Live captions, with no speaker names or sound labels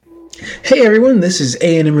Hey everyone, this is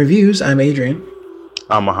A&M Reviews. I'm Adrian.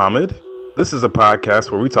 I'm Mohammed. This is a podcast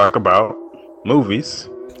where we talk about movies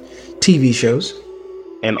TV shows.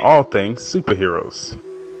 and all things superheroes.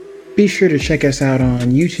 Be sure to check us out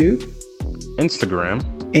on YouTube Instagram,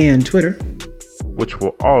 and Twitter. which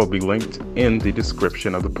will all be linked in the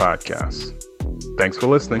description of the podcast. Thanks for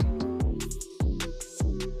listening.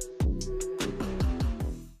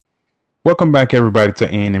 Welcome back, everybody, to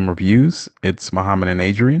A&M Reviews. It's Mohammed and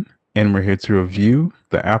Adrian, and we're here to review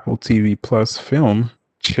the Apple TV Plus film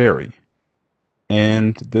Cherry.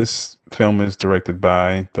 And this film is directed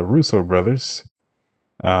by the Russo brothers,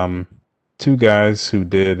 two guys who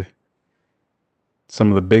did some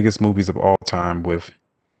of the biggest movies of all time with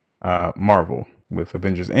Marvel, with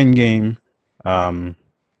Avengers Endgame,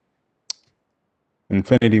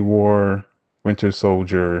 Infinity War, Winter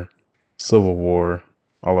Soldier, Civil War,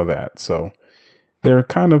 all of that. So they're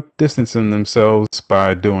kind of distancing themselves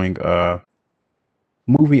by doing a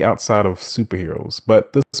movie outside of superheroes.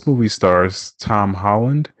 But this movie stars Tom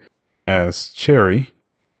Holland as Cherry,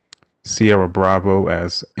 Sierra Bravo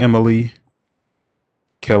as Emily,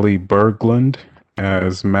 Kelly Berglund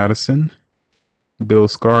as Madison, Bill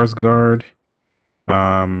Skarsgård,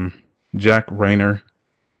 Jack Rayner,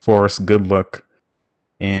 Forrest Goodluck,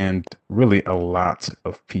 and really a lot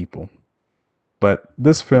of people. But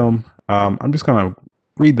this film, I'm just going to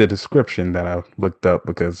read the description that I looked up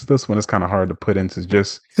because this one is kind of hard to put into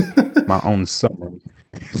just my own summary.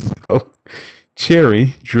 So,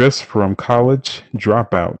 Cherry drifts from college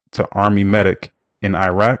dropout to army medic in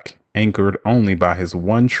Iraq, anchored only by his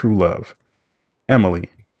one true love, Emily.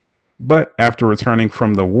 But after returning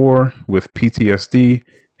from the war with PTSD,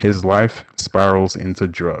 his life spirals into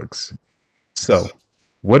drugs. So,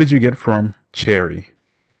 what did you get from Cherry?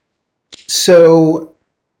 So,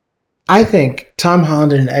 I think Tom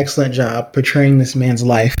Holland did an excellent job portraying this man's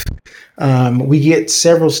life. We get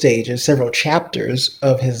several stages, several chapters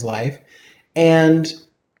of his life. And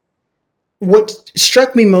what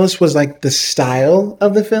struck me most was like the style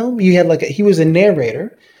of the film. You had he was a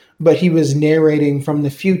narrator, but he was narrating from the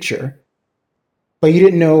future. But you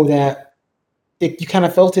didn't know that you kind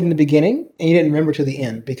of felt it in the beginning and you didn't remember to the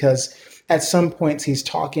end because at some points he's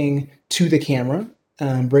talking to the camera,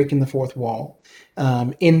 breaking the fourth wall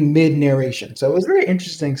in mid narration. So it was a very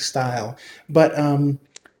interesting style, but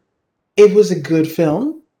it was a good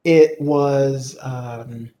film. It was, I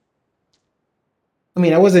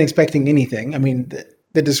wasn't expecting anything.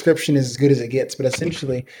 The description is as good as it gets, but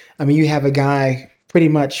essentially, you have a guy pretty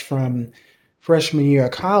much from freshman year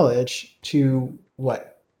of college to what,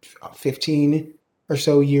 15 or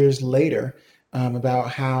so years later, about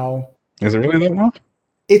how Is it really that long?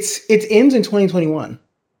 it ends in 2021.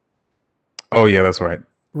 Oh, yeah, that's right.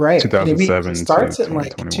 Right. And it 2007 to starts in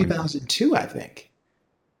like 2021. 2002, I think.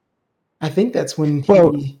 I think that's when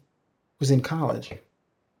Well, he was in college.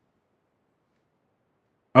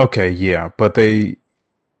 okay, yeah, but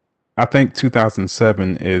I think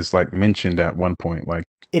 2007 is like mentioned at one point. Like,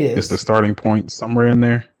 It is the is. starting point somewhere in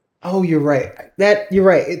there? Oh, you're right. You're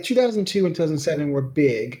right. 2002 and 2007 were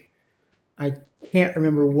big. I can't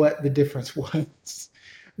remember what the difference was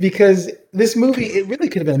because this movie it really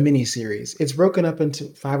could have been a mini series. It's broken up into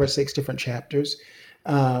 5 or 6 different chapters,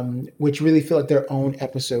 which really feel like their own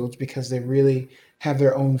episodes because they really have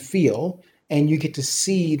their own feel, and you get to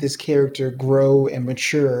see this character grow and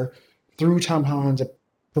mature through Tom Holland's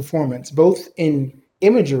performance, both in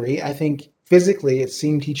imagery. I think physically it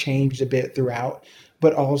seemed he changed a bit throughout,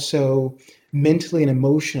 but also mentally and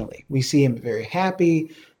emotionally. We see him very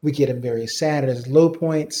happy. We get him very sad at his low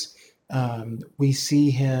points. We see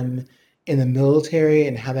him in the military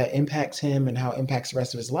and how that impacts him and how it impacts the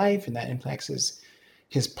rest of his life and that impacts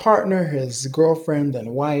his partner, his girlfriend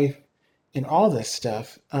and wife, and all this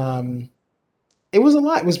stuff. It was a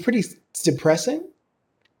lot. It was pretty depressing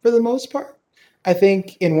for the most part. I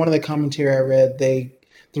think in one of the commentary I read, the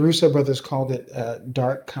Russo brothers called it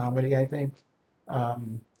dark comedy. I think.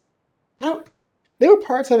 Um, I don't, there were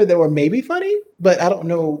parts of it that were maybe funny, but I don't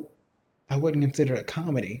know. I wouldn't consider it a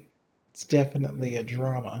comedy. It's definitely a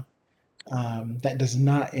drama that does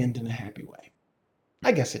not end in a happy way.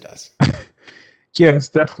 I guess it does. Yeah,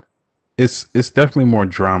 it's definitely more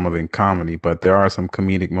drama than comedy, but there are some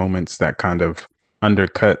comedic moments that kind of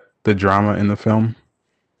undercut the drama in the film.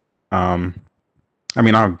 Um,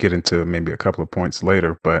 I'll get into maybe a couple of points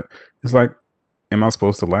later, but it's like, am I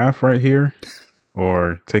supposed to laugh right here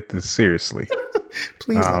or take this seriously?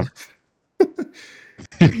 Please Um, laugh.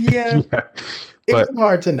 Yeah, yeah, it was but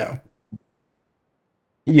hard to know.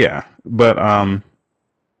 but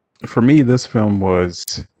for me, this film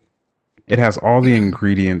it has all the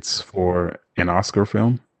ingredients for an Oscar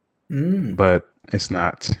film. Mm, but it's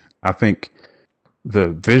not. I think the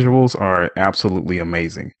visuals are absolutely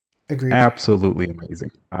amazing. agreed. Absolutely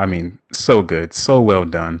amazing. I mean, so good, so well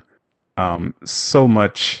done. So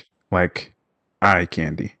much like eye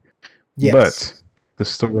candy. But Yes. the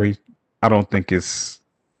story, I don't think it's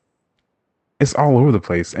all over the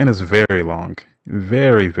place and it's very long.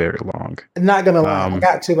 Very, very long. I'm not gonna lie, I Um,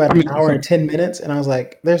 got to about I an mean, hour and 10 minutes, and I was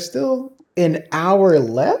like, "There's still an hour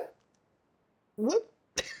left. What?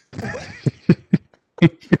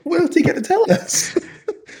 What else he got to tell us?"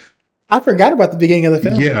 I forgot about the beginning of the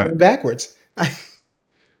film. It yeah. went backwards.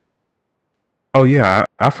 Oh yeah,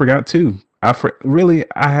 I forgot too. Really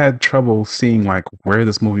I had trouble seeing like where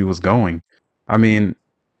this movie was going. I mean,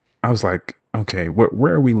 I was like, okay,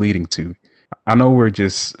 where are we leading to? I know we're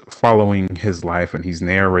just following his life and he's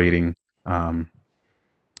narrating. Um,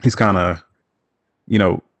 he's kind of, you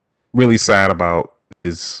know, really sad about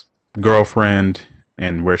his girlfriend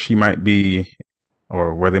and where she might be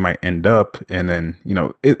or where they might end up. And then,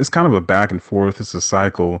 it's kind of a back and forth. It's a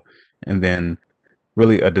cycle. And then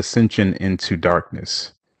really a dissension into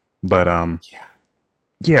darkness. But Yeah.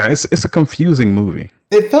 yeah, it's a confusing movie.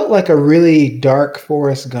 It felt like a really dark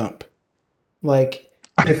Forrest Gump. Like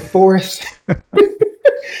if Forrest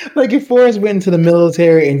like if Forrest went into the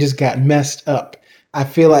military and just got messed up. I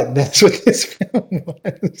feel like that's what this film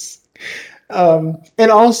was.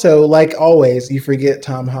 And also, like always, you forget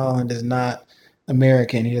Tom Holland is not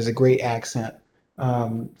American. He has a great accent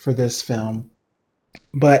for this film.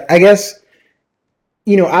 But I guess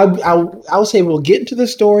I'll say we'll get into the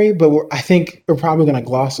story, but I think we're probably going to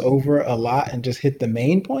gloss over a lot and just hit the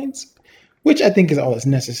main points, which I think is all that's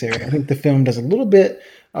necessary. I think the film does a little bit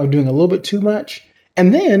of doing a little bit too much,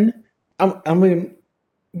 and then I'm going to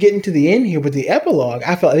get into the end here with the epilogue.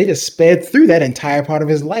 I felt like they just sped through that entire part of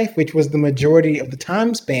his life, which was the majority of the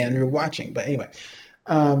time span we were watching. But anyway,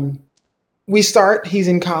 um, we start. He's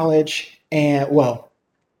in college, and well,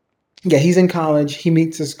 yeah, he's in college. He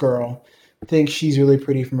meets this girl, thinks she's really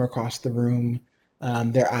pretty from across the room.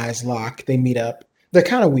 Their eyes lock. They meet up. They're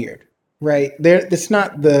kind of weird, right? It's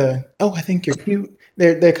not the oh, I think you're cute.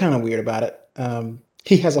 They're kind of weird about it.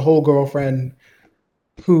 He has a whole girlfriend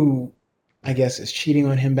who I guess is cheating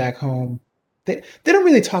on him back home. They don't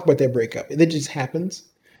really talk about their breakup. It just happens.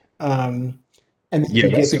 Um, and then Yeah, he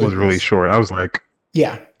that gets scene was with really this. short. I was like,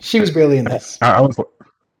 Yeah, she was barely in this. I was,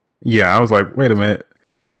 yeah, I was like, wait a minute,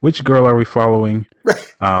 which girl are we following?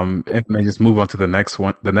 Right, And they just move on to the next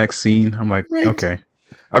one, the next scene. I'm like, right, okay,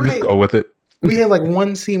 I'll just right. go with it. We had like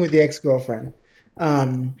one scene with the ex-girlfriend.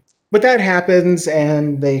 Um, but that happens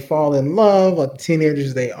and they fall in love like the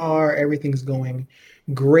teenagers they are. Everything's going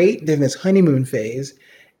great. Then this honeymoon phase.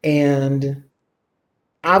 And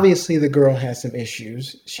obviously the girl has some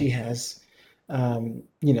issues. She has,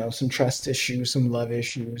 some trust issues, some love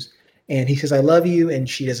issues. And he says, "I love you," and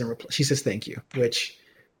she doesn't reply. She says, "Thank you," which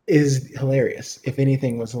is hilarious. If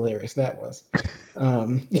anything was hilarious, that was.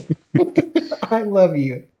 Um, I love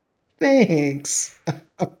you. Thanks.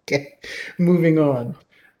 Okay, moving on.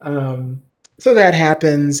 Um, so that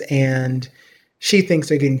happens, and she thinks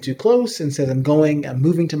they're getting too close and says, I'm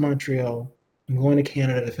moving to Montreal. I'm going to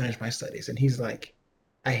Canada to finish my studies. And he's like,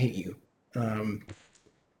 I hate you. Um,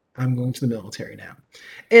 I'm going to the military now.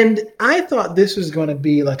 And I thought this was going to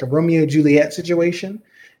be like a Romeo and Juliet situation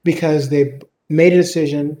because they made a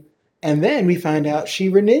decision. And then we find out she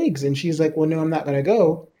reneges and she's like, well, no, I'm not going to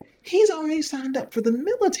go. He's already signed up for the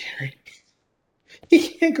military. He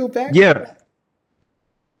can't go back from Yeah, that.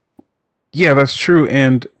 yeah, that's true.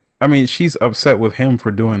 And I mean, she's upset with him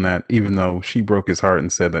for doing that, even though she broke his heart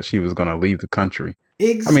and said that she was going to leave the country.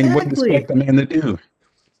 I mean, what do you Exactly. expect a man to do?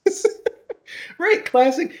 Right,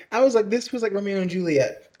 classic. I was like, this was like Romeo and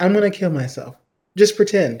Juliet. I'm gonna kill myself. Just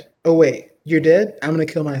pretend. Oh wait, you're dead. I'm gonna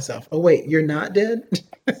kill myself. Oh wait, you're not dead.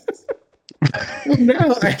 Well,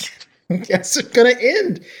 now I guess it's gonna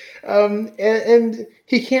end. And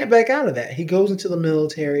he can't back out of that. He goes into the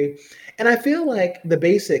military, and I feel like the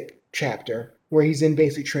basic chapter where he's in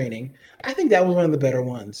basic training. I think that was one of the better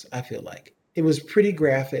ones. I feel like it was pretty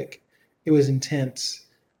graphic. It was intense.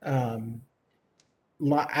 Um,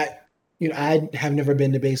 I, I have never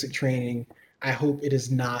been to basic training. I hope it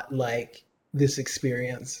is not like this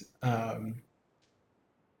experience.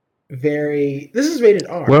 This is rated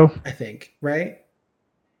R, Well, I think, right?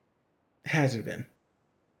 Has it been?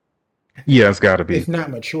 I think, yeah, it's got to if be. not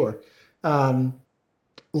mature. Um,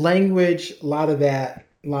 Language, a lot of that,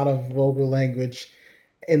 a lot of vulgar language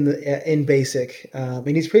in basic, and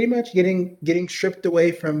he's pretty much getting stripped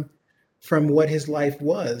away from what his life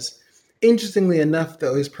was. Interestingly enough,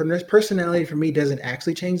 though, his personality for me doesn't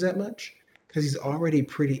actually change that much because he's already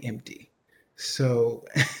pretty empty. So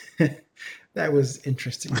That was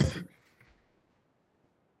interesting.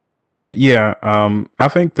 Yeah, I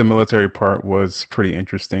think the military part was pretty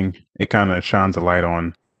interesting. It kind of shines a light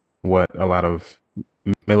on what a lot of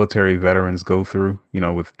military veterans go through,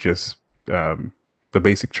 with just um, the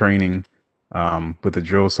basic training, with the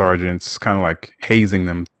drill sergeants, kind of like hazing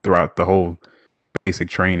them throughout the whole basic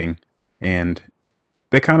training. And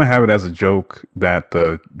they kind of have it as a joke that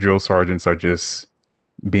the drill sergeants are just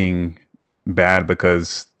being bad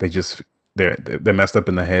because they're messed up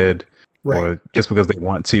in the head, Right. or just because they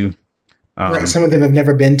want to. Right. Um, Some of them have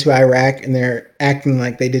never been to Iraq and they're acting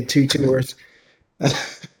like they did 2 tours.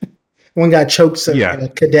 One guy chokes yeah, a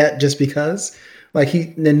cadet just because. Like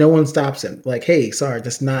then no one stops him. Like, hey, sorry,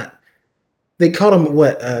 that's not. They called him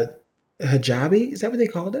what? Hijabi? Is that what they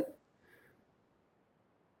called it?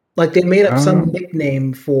 Like they made up some um,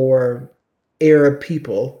 nickname for Arab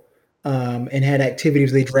people, and had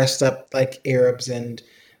activities. They dressed up like Arabs and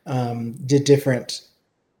did different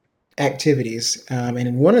activities. And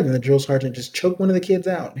in one of them, the drill sergeant just choked one of the kids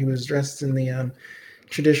out. He was dressed in the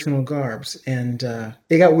traditional garbs, and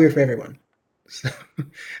it got weird for everyone. So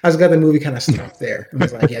I was glad the movie kind of stopped there and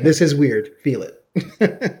was like, "Yeah, this is weird. Feel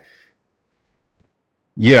it."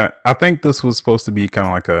 yeah, I think this was supposed to be kind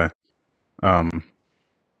of like a um,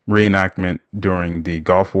 reenactment during the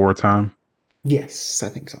Gulf War time, Yes, I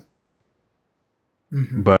think so.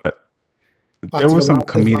 Hmm. but there Lots of were some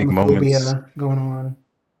comedic moments. Islamophobia going on.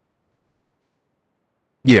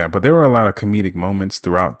 Yeah, but there were a lot of comedic moments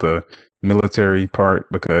throughout the military part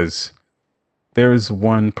because there's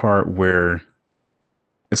one part where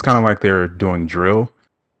it's kind of like they're doing drill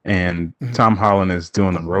and Mhm. Tom Holland is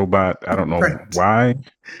doing a robot. I don't know Right, why.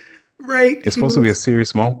 right. It's He supposed to be a was,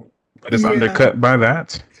 serious moment, but it's yeah. undercut by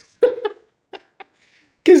that.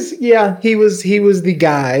 Because yeah, he was the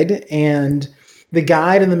guide, and the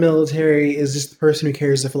guide in the military is just the person who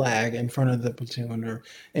carries the flag in front of the platoon or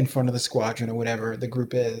in front of the squadron or whatever the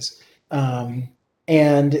group is. Um,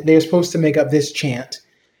 and they're supposed to make up this chant.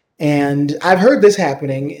 And I've heard this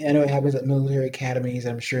happening. I know it happens at military academies.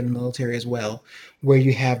 I'm sure in the military as well, where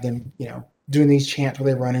you have them, doing these chants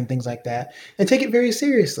where they run and things like that, and take it very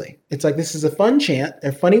seriously. It's like this is a fun chant.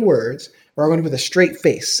 They're funny words. We're all going to with a straight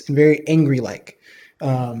face and very angry like.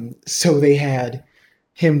 So they had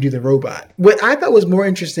him do the robot. What I thought was more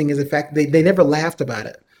interesting is the fact that they never laughed about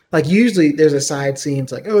it. Like usually there's a side scene,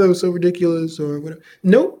 it's like, oh, that was so ridiculous or whatever.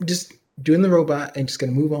 Nope, just doing the robot and just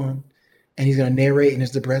gonna move on. And he's gonna narrate in his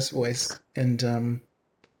depressed voice, and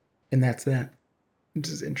that's that. Which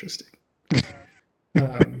is interesting.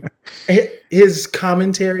 Um, his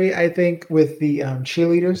commentary, I think, with the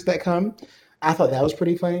cheerleaders that come, I thought that was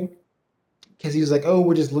pretty funny because he was like, "Oh,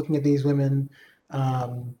 we're just looking at these women,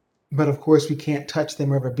 um, but of course we can't touch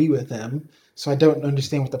them or ever be with them. So I don't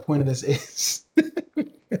understand what the point of this is."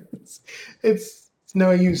 It's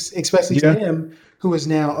no use, especially to Yeah, him, who is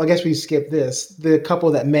now. I guess we skipped this. The couple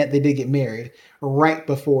that met, they did get married right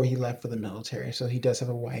before he left for the military. So he does have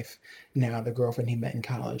a wife now, the girlfriend he met in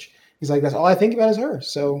college. He's like, that's all I think about is her.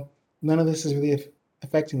 So none of this is really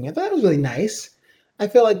affecting me. I thought it was really nice. I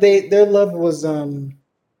feel like their love was a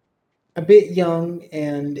bit young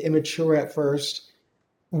and immature at first.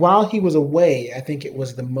 While he was away, I think it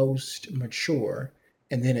was the most mature,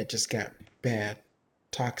 and then it just got bad,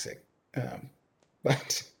 toxic. Um,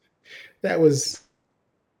 but that was,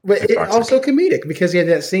 but and it also toxic. comedic because he had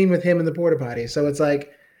that scene with him in the porta potty. So it's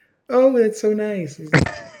like, oh, that's so nice. It's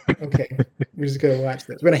like, okay, we're just gonna watch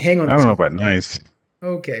this. We're gonna hang on I this. don't know about nice.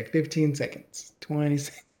 Okay, 15 seconds, 20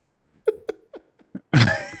 seconds.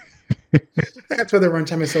 That's why the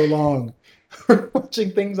runtime is so long. We're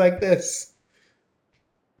watching things like this.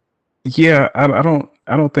 Yeah, I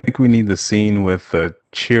don't think we need the scene with the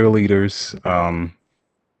cheerleaders,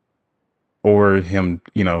 or him,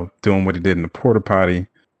 doing what he did in the porta potty.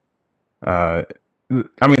 Uh,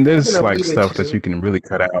 I mean, You there's know, like leave it stuff that you to. can really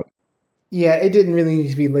cut out. Yeah, it didn't really need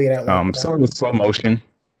to be laid out like Some that. of the slow motion.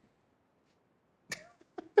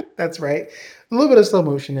 That's right. A little bit of slow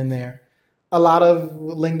motion in there. A lot of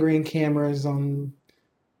lingering cameras on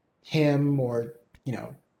him, or you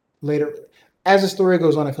know, later as the story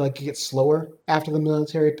goes on. I feel like it gets slower after the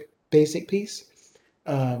military basic piece,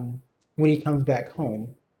 when he comes back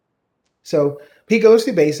home. So he goes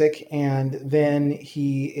through basic, and then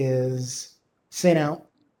he is sent out,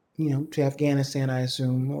 to Afghanistan, I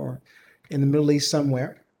assume, or in the Middle East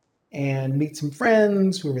somewhere, and meets some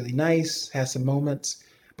friends who are really nice, has some moments,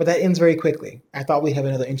 but that ends very quickly. I thought we'd have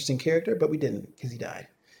another interesting character, but we didn't because he died.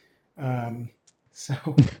 Um, so,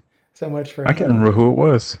 so much for I can't him. remember who it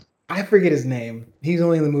was. I forget his name. He's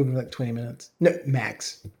only in the movie for like 20 minutes. No,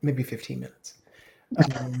 max, maybe 15 minutes.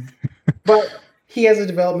 Um, but he has a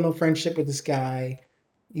developmental friendship with this guy.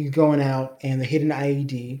 He's going out and they hit an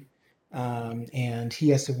IED, and he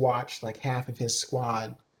has to watch like half of his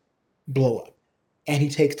squad blow up. And he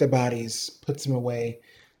takes their bodies, puts them away.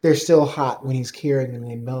 They're still hot when he's carrying them.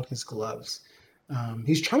 They melt his gloves.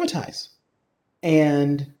 He's traumatized.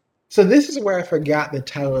 And so this is where I forgot the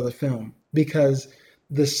title of the film because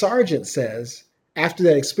the sergeant says, after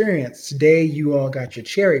that experience, today you all got your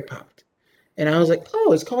cherry popped. And I was like,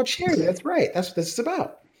 oh, it's called Cherry. That's right. That's what this is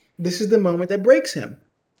about. This is the moment that breaks him.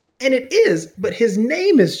 And it is, but his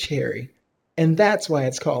name is Cherry. And that's why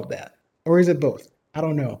it's called that. Or is it both? I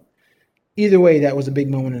don't know. Either way, that was a big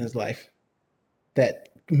moment in his life that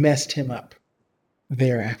messed him up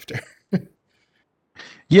thereafter.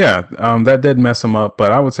 Yeah, that did mess him up,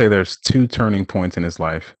 but I would say there's two turning points in his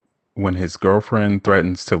life when his girlfriend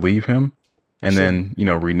threatens to leave him, and Sure. then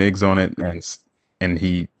reneges on it, and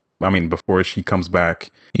he, I mean, before she comes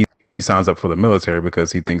back, he signs up for the military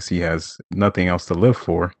because he thinks he has nothing else to live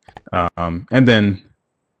for, and then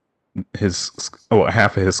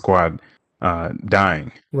half of his squad dying,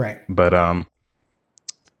 Right. but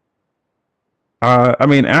I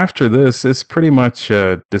mean, after this, it's pretty much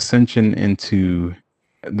dissension into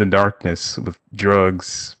the darkness with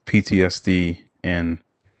drugs, PTSD, and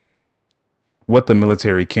what the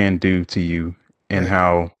military can do to you, and Right.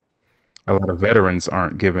 how a lot of veterans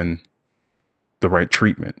aren't given the right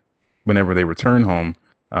treatment whenever they return home,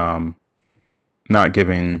 um, not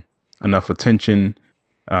giving enough attention.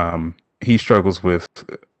 He struggles with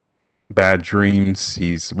bad dreams.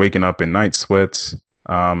 He's waking up in night sweats.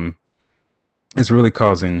 Um, it's really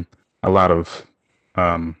causing a lot of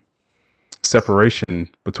um, separation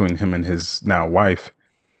between him and his now wife,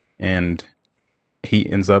 and he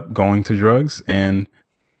ends up going to drugs and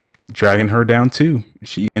dragging her down too.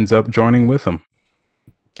 She ends up joining with him,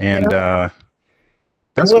 And and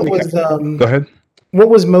that's what when he. was Go ahead. what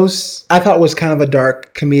was most I thought was kind of a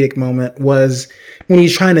dark comedic moment was when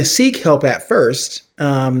he's trying to seek help at first.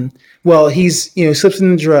 Well, he's slips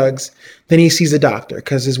in the drugs, then he sees a doctor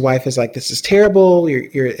because his wife is like, "This is terrible.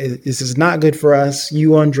 This is not good for us.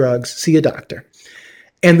 You on drugs? See a doctor."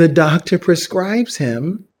 And the doctor prescribes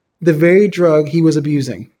him the very drug he was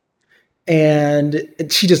abusing. And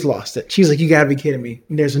she just lost it. She's like, "You gotta be kidding me.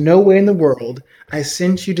 There's no way in the world I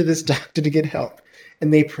sent you to this doctor to get help.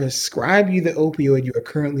 And they prescribe you the opioid you are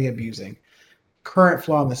currently abusing. Current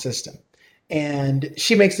flaw in the system." And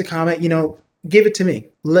she makes the comment, "Give it to me.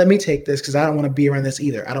 Let me take this because I don't want to be around this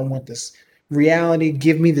either. I don't want this reality.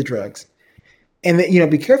 Give me the drugs." And then,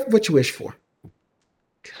 be careful what you wish for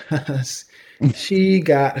because she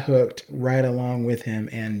got hooked right along with him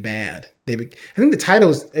and bad. I think the title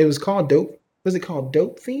was called Dope. Was it called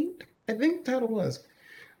Dope Fiend? I think the title was.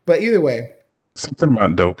 But either way, Something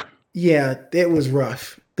about dope. yeah, it was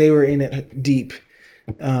rough. They were in it deep.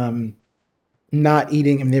 Um, Not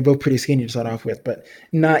eating. I mean, they're both pretty skinny to start off with, but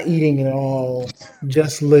not eating at all.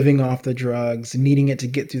 Just living off the drugs, needing it to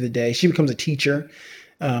get through the day. She becomes a teacher.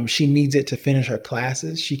 She needs it to finish her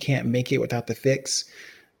classes. She can't make it without the fix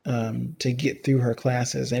to get through her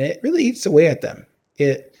classes, and it really eats away at them.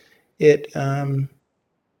 It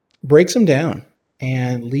breaks him down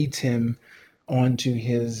and leads him onto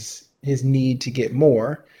his need to get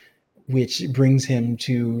more, which brings him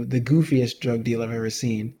to the goofiest drug deal I've ever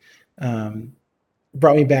seen. Um,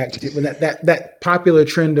 Brought me back to when that popular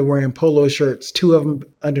trend of wearing polo shirts, two of them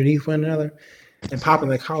underneath one another, and popping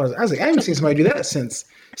the collars. I was like, I haven't seen somebody do that since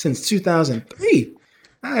 2003.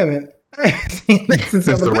 I haven't seen that since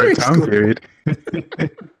It's the right elementary time school. period.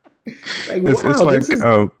 Like, It's wow, like this is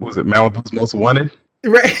was it Malibu's Most Wanted?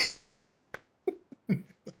 right.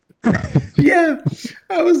 Yeah,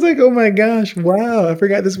 I was like, oh my gosh, wow, I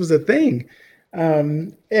forgot this was a thing.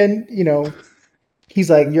 And he's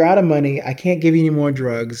like, "You're out of money. I can't give you any more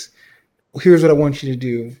drugs. Here's what I want you to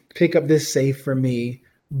do: pick up this safe for me,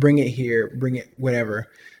 bring it here, bring it whatever,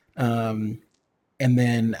 um, and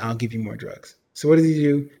then I'll give you more drugs." So what does he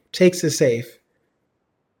do? Takes the safe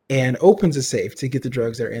and opens the safe to get the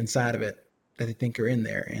drugs that are inside of it that they think are in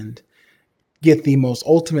there, and get the most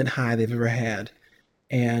ultimate high they've ever had,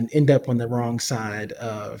 and end up on the wrong side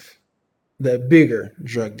of the bigger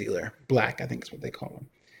drug dealer, Black, I think is what they call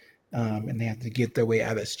him, and they have to get their way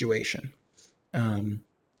out of that situation. Um,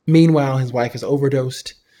 Meanwhile, his wife is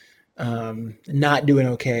overdosed, not doing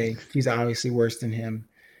okay. She's obviously worse than him.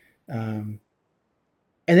 Um,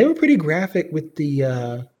 and they were pretty graphic with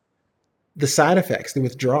the side effects, the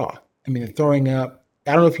withdrawal. I mean, the throwing up.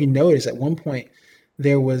 I don't know if you noticed at one point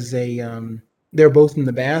there was they were both in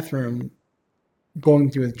the bathroom going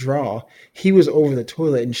through withdrawal. He was over the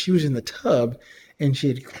toilet and she was in the tub, and she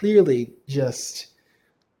had clearly just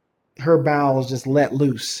her bowels just let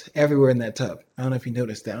loose everywhere in that tub. I don't know if you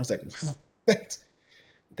noticed that. I was like, that,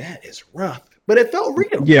 that is rough, but it felt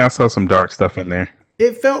real. Yeah, I saw some dark stuff in there.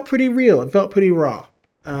 It felt pretty real. It felt pretty raw,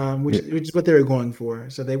 Yeah, which is what they were going for.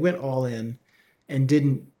 So they went all in and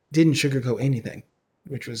didn't sugarcoat anything,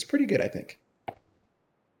 which was pretty good, I think.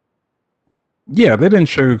 yeah, they didn't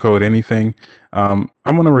sugarcoat anything. I'm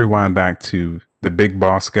gonna rewind back to the big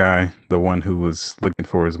boss guy, the one who was looking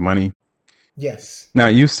for his money. Yes, Now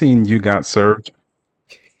you've seen You Got Served.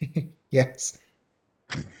 yes.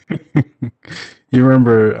 You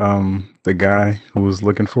remember the guy who was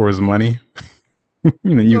looking for his money?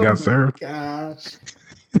 You Oh got my served. gosh.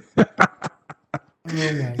 Oh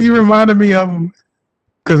my He god. reminded me of him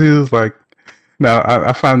because he was like, now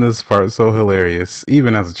I find this part so hilarious.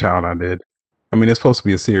 Even as a child, I did. I mean, it's supposed to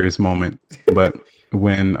be a serious moment, but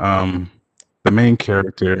when the main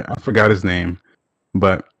character, I forgot his name,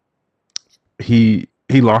 but he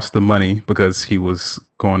lost the money because he was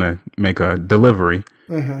going to make a delivery,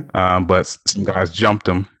 Uh-huh. but some guys jumped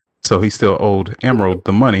him, so he still owed Emerald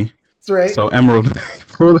the money. That's right. So Emerald,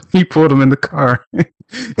 he pulled him in the car in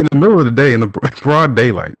the middle of the day in the broad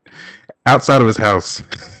daylight outside of his house.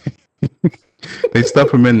 They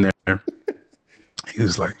stuff him in there. He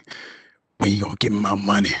was like, "When you gonna give me my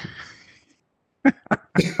money?"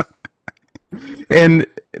 And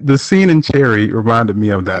the scene in Cherry reminded me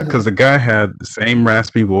of that because Uh-huh. the guy had the same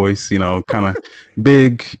raspy voice, kind of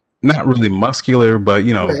big, not really muscular, but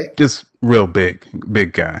Right. just real big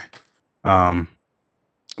guy. Um,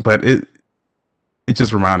 but it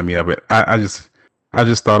just reminded me of it. I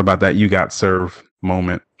just thought about that You Got Served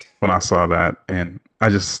moment when I saw that, and I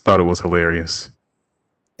just thought it was hilarious.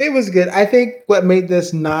 It was good. I think what made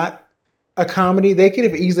this not a comedy, they could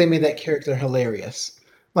have easily made that character hilarious.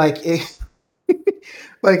 Like it,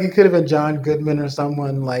 like it could have been John Goodman or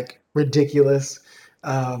someone like ridiculous,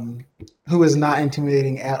 um, who is not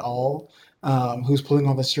intimidating at all, who's pulling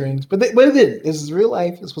all the strings. But it didn't. This is real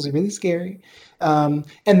life. It's supposed to be really scary. And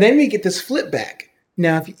then we get this flip back.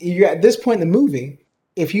 Now, if you're at this point in the movie,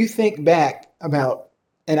 if you think back about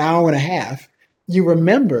an hour and a half, you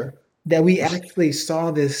remember that we actually saw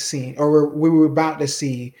this scene, or we were about to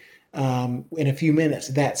see in a few minutes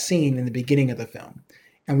that scene in the beginning of the film,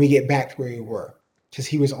 and we get back to where we were because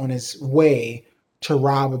he was on his way to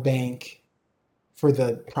rob a bank for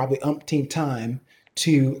the probably umpteenth time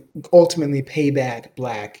to ultimately pay back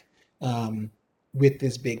Black um, with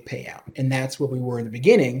this big payout. And that's where we were in the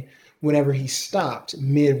beginning whenever he stopped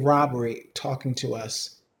mid robbery talking to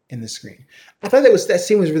us in the screen. I thought that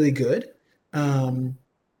scene was really good um,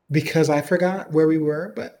 because I forgot where we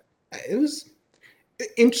were, but it was an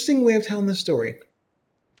interesting way of telling the story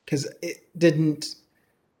because it didn't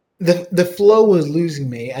the flow was losing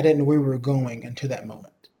me. I didn't know where we were going until that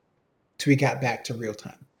moment, till we got back to real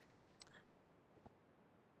time.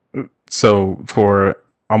 So for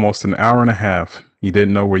almost an hour and a half, you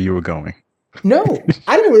didn't know where you were going. No,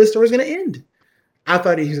 I didn't know where the story was going to end. I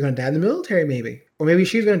thought he was going to die in the military, maybe, or maybe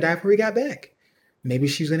she was going to die before we got back. Maybe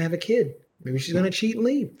she was going to have a kid. Maybe she's going to cheat and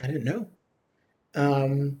leave. I didn't know.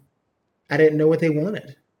 Um, I didn't know what they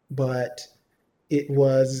wanted, but it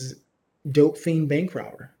was dope fiend bank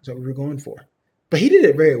robber. Is what we were going for. But he did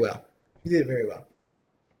it very well. He did it very well.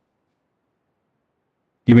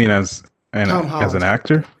 You mean as an Tom Holland's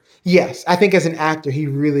actor? character. Yes, I think as an actor, he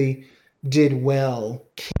really did well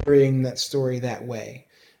carrying that story that way.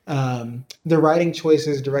 The writing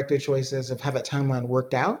choices, director choices of how that timeline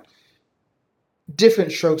worked out,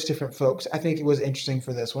 different strokes, different folks. I think it was interesting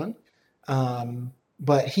for this one.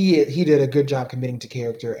 But he did a good job committing to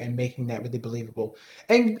character and making that really believable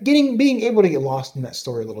and being able to get lost in that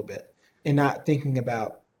story a little bit and not thinking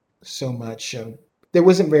about so much that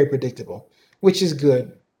wasn't very predictable, which is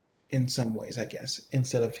good in some ways, I guess,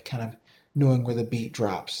 instead of kind of knowing where the beat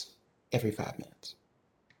drops every 5 minutes.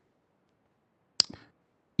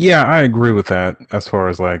 Yeah, I agree with that as far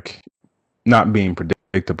as like not being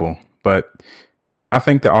predictable, but I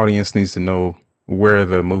think the audience needs to know where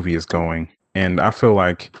the movie is going. And I feel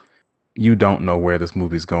like you don't know where this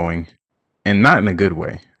movie is going, and not in a good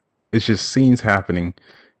way. It's just scenes happening.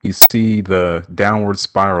 You see the downward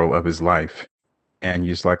spiral of his life, and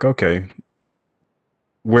you're just like, okay,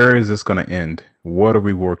 where is this going to end? What are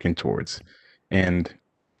we working towards? And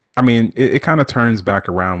I mean, it kind of turns back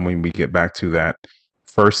around when we get back to that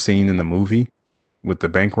first scene in the movie with the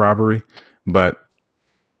bank robbery. But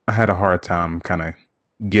I had a hard time kind of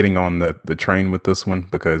getting on the train with this one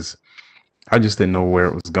because I just didn't know where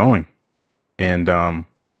it was going. And the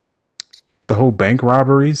whole bank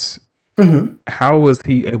robberies, Mm-hmm. how was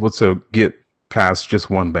he able to get past just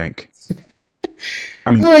one bank?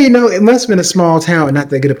 I mean, Well, it must have been a small town and not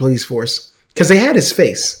that good a police force because they had his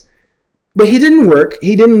face, but he didn't work.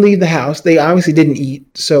 He didn't leave the house. They obviously didn't eat.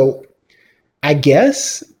 So I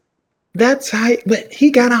guess that's how. But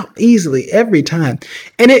he got out easily every time,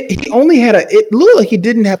 and he only had a. It looked like he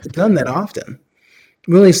didn't have the gun that often.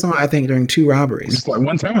 We only saw it, I think, during 2 robberies. just like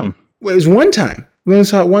one time. Well, it was one time. We only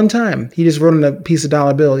saw it one time. He just wrote on a piece of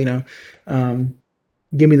dollar bill, um,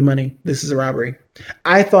 give me the money. This is a robbery.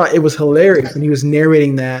 I thought it was hilarious when he was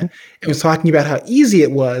narrating that and was talking about how easy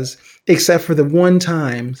it was, except for the one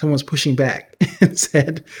time someone was pushing back and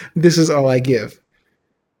said, "This is all I give."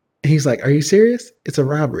 And he's like, "Are you serious? It's a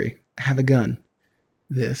robbery. I have a gun.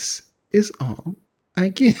 This is all I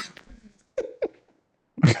give."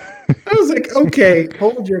 I was like, okay,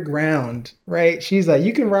 hold your ground, right? She's like,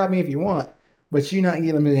 you can rob me if you want, but you're not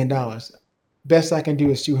getting $1 million. Best I can do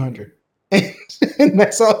is 200, and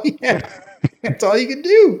that's all he had. That's all you can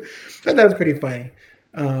do. But that was pretty funny.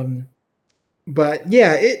 Um, but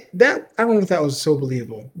yeah, I don't know if that was so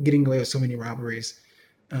believable, getting away with so many robberies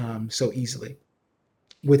so easily.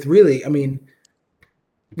 With really, I mean,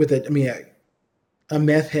 a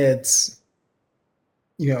meth head's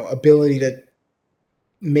ability to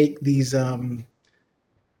make these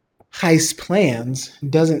heist plans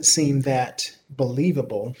doesn't seem that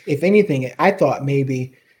believable. If anything, I thought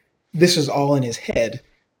maybe this was all in his head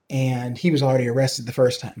and he was already arrested the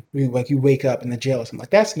first time. Like you wake up in the jail or something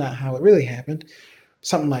like that's not how it really happened.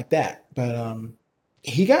 Something like that. But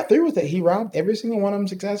he got through with it. He robbed every single one of them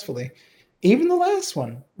successfully. Even the last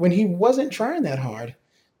one, when he wasn't trying that hard,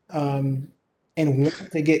 um, and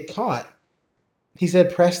wanted to get caught, he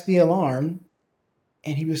said press the alarm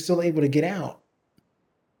and he was still able to get out.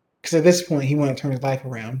 Because at this point, he wanted to turn his life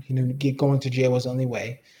around. He knew going to jail was the only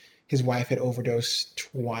way. His wife had overdosed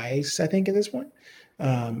twice, I think, at this point,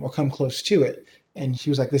 or come close to it. And she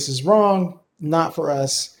was like, "This is wrong, not for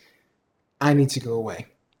us. I need to go away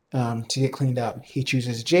to get cleaned up." He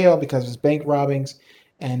chooses jail because of his bank robbings,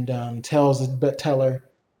 and tells the teller,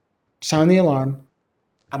 "Sound the alarm.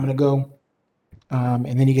 I'm gonna go."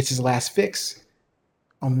 And then he gets his last fix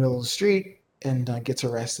on the middle of the street and gets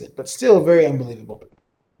arrested. But still, very unbelievable.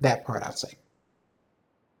 That part, I'd say.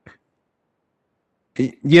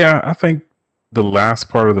 Yeah, I think the last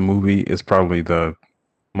part of the movie is probably the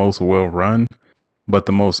most well run, but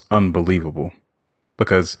the most unbelievable.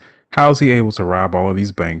 Because how is he able to rob all of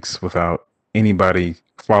these banks without anybody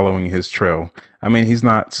following his trail? I mean, he's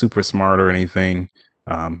not super smart or anything.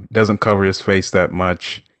 Doesn't cover his face that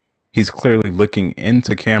much. He's clearly looking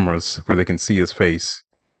into cameras where they can see his face.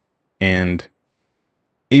 And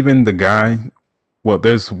even the guy, well,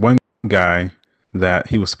 there's one guy that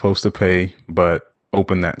he was supposed to pay, but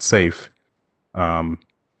open that safe. Um,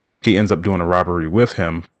 he ends up doing a robbery with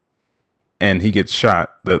him, and he gets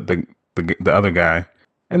shot. The other guy,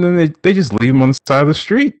 and then they just leave him on the side of the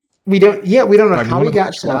street. We don't. Yeah, we don't know Like how he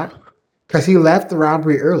got shot because he left the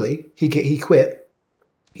robbery early. He quit.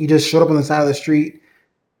 He just showed up on the side of the street,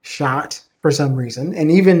 shot for some reason, and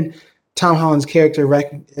even Tom Holland's character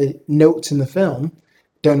notes in the film.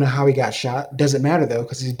 Don't know how he got shot. Doesn't matter though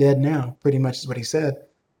because he's dead now. Pretty much is what he said.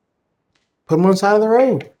 Put him on the side of the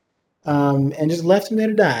road, and just left him there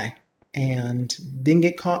to die, and didn't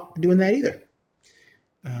get caught doing that either.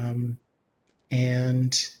 Um,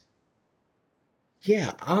 and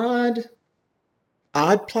yeah, odd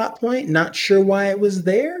plot point. Not sure why it was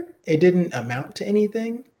there. It didn't amount to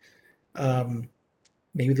anything. Um,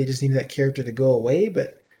 Maybe they just needed that character to go away,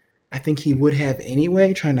 but I think he would have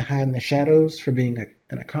anyway, trying to hide in the shadows for being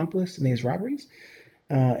an accomplice in these robberies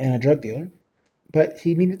and a drug dealer. But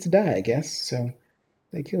he needed to die, I guess, so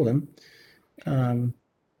they killed him. Um,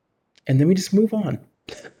 and then we just move on.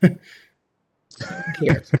 Who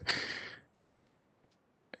cares?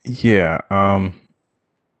 Yeah.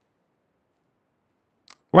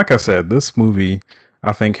 Like I said, this movie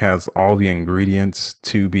I think has all the ingredients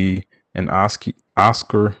to be an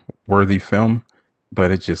Oscar worthy film,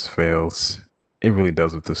 but it just fails. It really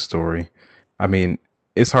does with the story. I mean,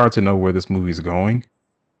 it's hard to know where this movie's going,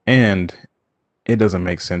 and it doesn't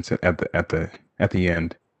make sense at the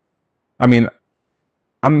end. I mean,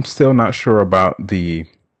 I'm still not sure about the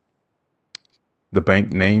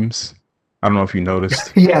bank names. I don't know if you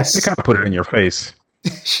noticed. They Yes, kind of put it in your face.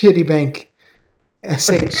 Shitty Bank,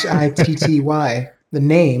 Shitty. The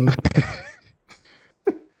name.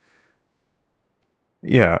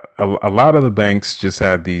 Yeah, a lot of the banks just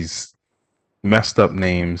had these messed up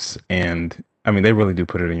names, and I mean, they really do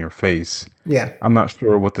put it in your face. Yeah, I'm not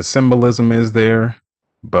sure what the symbolism is there,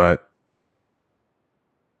 but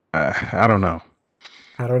I don't know.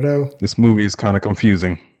 I don't know. This movie is kind of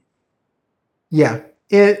confusing. Yeah,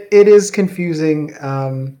 it is confusing.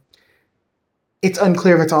 It's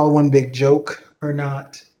unclear if it's all one big joke or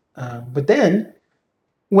not. But then,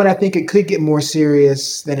 when I think it could get more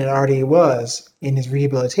serious than it already was in his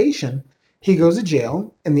rehabilitation, he goes to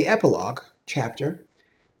jail in the epilogue chapter,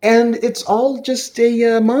 and it's all just a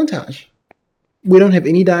montage. We don't have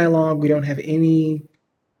any dialogue. We don't have anything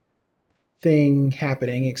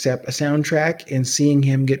happening except a soundtrack and seeing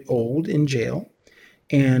him get old in jail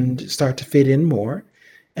and start to fit in more.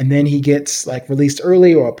 And then he gets like released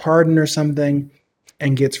early or a pardon or something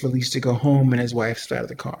and gets released to go home, and his wife's out of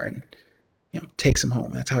the car and takes him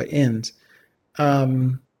home. That's how it ends.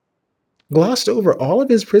 Um, Glossed over all of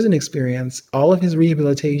his prison experience, all of his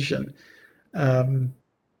rehabilitation. Um,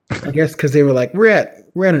 I guess because they were like, we're at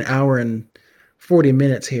an hour and 40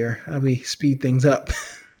 minutes here. How we speed things up?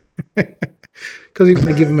 Because we want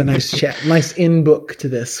to give him a nice chat, nice in book to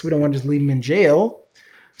this. We don't want to just leave him in jail.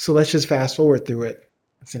 So let's just fast forward through it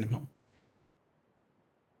and send him home.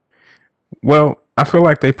 Well, I feel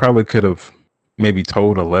like they probably could have maybe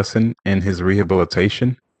told a lesson in his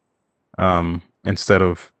rehabilitation, instead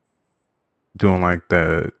of doing like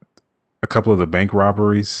a couple of the bank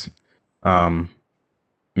robberies. Um,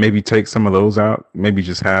 Maybe take some of those out. Maybe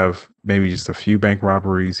just have maybe just a few bank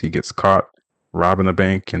robberies. He gets caught robbing a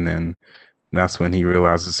bank, and then that's when he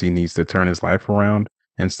realizes he needs to turn his life around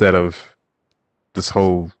instead of this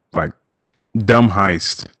whole like dumb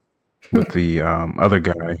heist with the other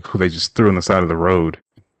guy who they just threw on the side of the road.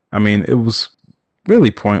 I mean, it was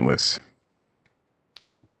really pointless.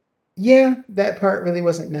 Yeah, that part really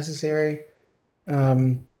wasn't necessary.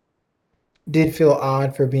 Um, did feel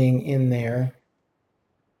odd for being in there.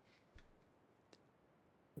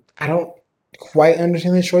 I don't quite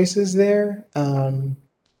understand the choices there.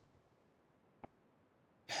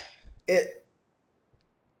 It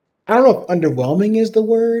I don't know if underwhelming is the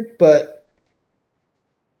word, but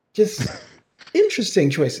just interesting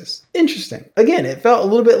choices. Interesting. Again, it felt a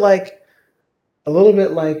little bit like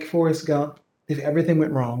Forrest Gump if everything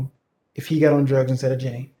went wrong, if he got on drugs instead of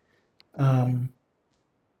Jenny. Um,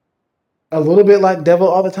 a little bit like Devil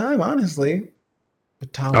All the Time, honestly,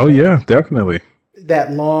 with Tom Oh Hanks. yeah, definitely.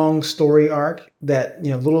 That long story arc that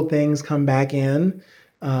little things come back in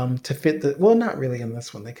to fit the well, not really in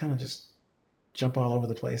this one. They kind of just jump all over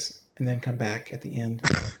the place and then come back at the end.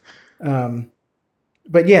 Um,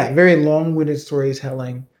 but yeah, very long-winded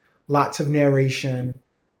storytelling, lots of narration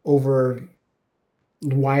over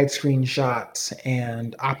widescreen shots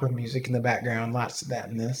and opera music in the background. Lots of that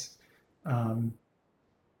in this. Um,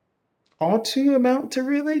 all to amount to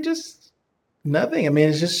really just nothing. I mean,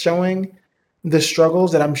 it's just showing the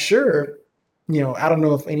struggles that I'm sure, I don't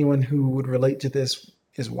know if anyone who would relate to this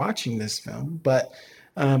is watching this film, but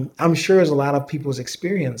I'm sure there's a lot of people's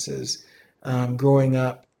experiences growing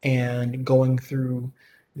up and going through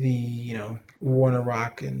the, war in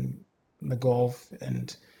Iraq and the Gulf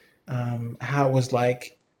and how it was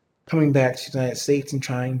like coming back to the United States and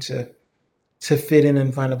trying to fit in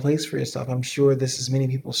and find a place for yourself. I'm sure this is many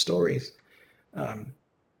people's stories. Um,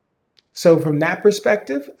 so from that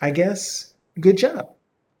perspective, I guess good job.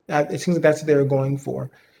 It seems like that's what they were going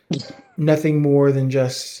for. Nothing more than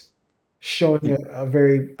just showing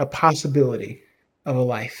a possibility of a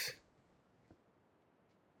life.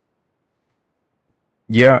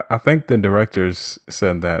 Yeah, I think the directors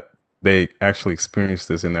said that they actually experienced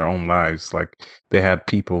this in their own lives. Like they had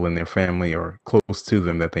people in their family or close to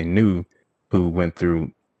them that they knew who went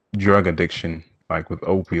through drug addiction, like with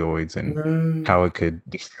opioids, and Mm, how it could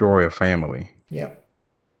destroy a family. yeah,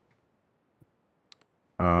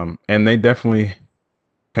 And they definitely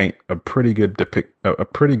paint a pretty good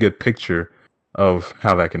picture of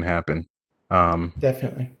how that can happen. Um,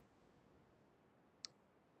 definitely.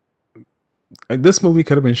 this movie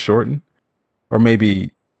could have been shortened, or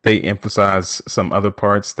maybe they emphasize some other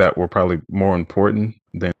parts that were probably more important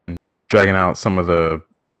than dragging out some of the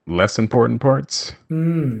less important parts.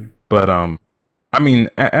 Mm. But I mean,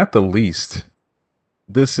 at the least,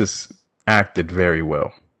 this is acted very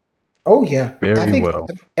well, Oh yeah, I very think well.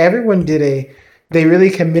 everyone did a. They really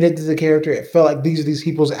committed to the character. It felt like these are these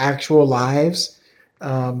people's actual lives.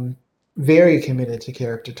 Um, Very committed to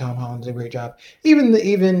character. Tom Holland did a great job.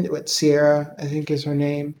 Even what Sierra, I think is her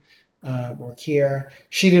name, or Kiera,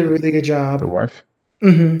 she did a really good The job. wife.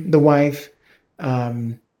 The wife,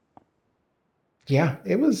 um, yeah,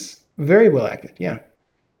 it was very well acted. Yeah.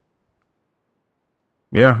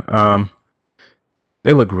 Yeah,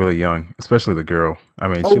 they look really young, especially the girl. I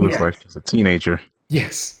mean, she Oh looks yeah. like she's a teenager.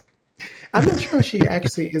 Yes. I'm not sure if she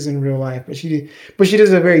actually is in real life, but she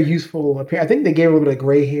does a very youthful appearance. I think they gave her a little bit of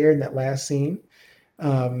gray hair in that last scene.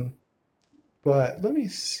 Um, but let me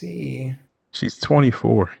see. She's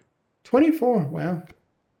 24. 24. Wow.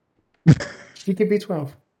 She could be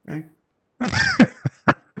 12, right?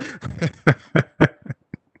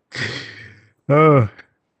 Oh,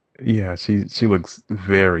 yeah, she looks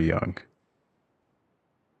very young.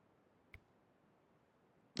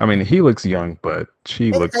 I mean, he looks young, but she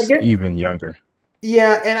And I looks get, even younger.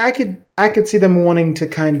 yeah, and I could see them wanting to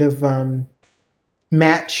kind of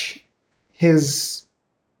match his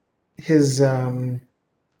his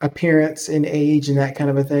appearance and age and that kind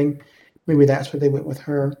of a thing. Maybe that's what they went with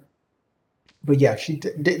her. But yeah,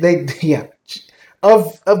 they yeah.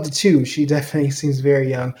 Of the two, she definitely seems very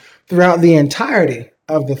young throughout the entirety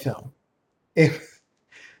of the film. If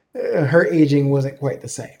her aging wasn't quite the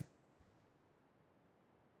same.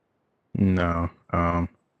 No.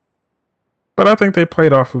 But I think they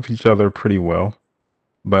played off of each other pretty well.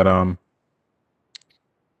 But a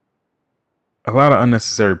lot of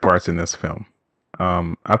unnecessary parts in this film.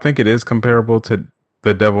 I think it is comparable to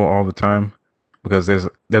The Devil All the Time because there's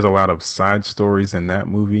a lot of side stories in that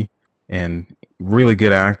movie and really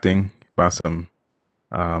good acting by some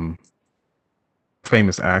um,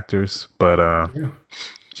 famous actors, but Yeah.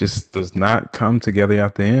 just does not come together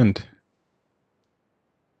at the end.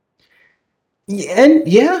 Yeah, and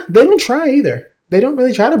yeah, they don't try either. They don't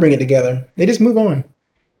really try to bring it together. They just move on.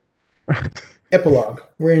 Epilogue.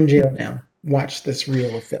 We're in jail now. Watch this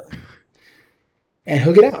reel of film. And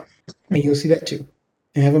he'll get out. And you'll see that too.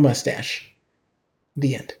 And have a mustache.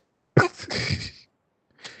 The end.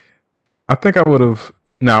 I think I would have.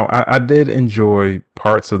 Now, I did enjoy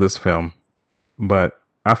parts of this film, but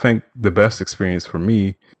I think the best experience for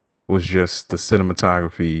me was just the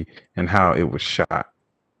cinematography and how it was shot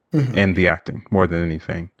Hmm. and the acting more than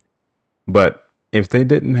anything. But if they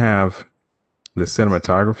didn't have the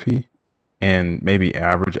cinematography and maybe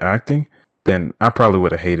average acting, then I probably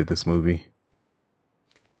would have hated this movie.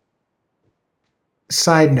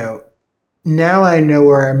 Side note. Now I know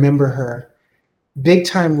where I remember her. Big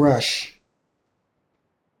Time Rush.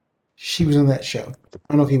 She was on that show. I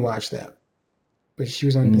don't know if you watched that, but she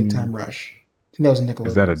was on Big Mm, Time Rush. I think that was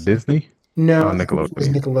is that a Nickelodeon. Disney? No, Oh, I think it was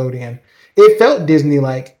Nickelodeon. Nickelodeon. It felt Disney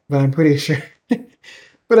like, but I'm pretty sure.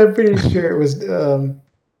 But I'm pretty sure it was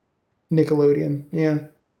Nickelodeon. Yeah.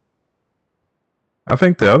 I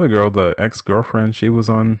think the other girl, the ex girlfriend, she was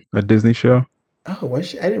on a Disney show. Oh, was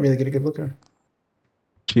she? I didn't really get a good look at her.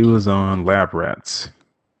 She was on Lab Rats.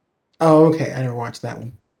 Oh, okay. I never watched that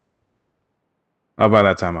one. Oh, by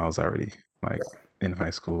that time, I was already like in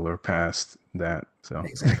high school or past that. So,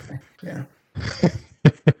 Exactly. Yeah.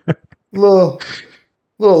 A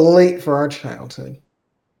little late for our childhood.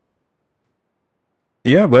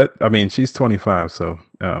 yeah, but I mean, she's 25, so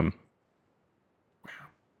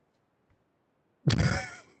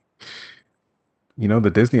the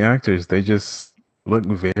Disney actors, they just look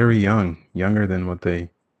very young, younger than what they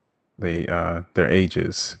their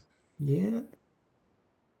ages. Yeah.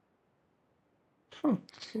 Huh.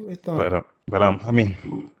 Who would have thought? But I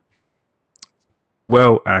mean,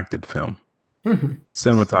 well acted film, Mhm.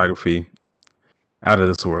 cinematography out of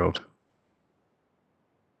this world.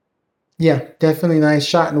 Yeah, definitely nice.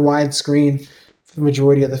 Shot in widescreen for the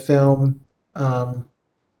majority of the film. Um,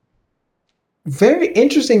 Very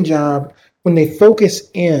interesting job when they focus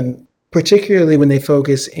in, particularly when they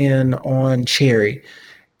focus in on Cherry,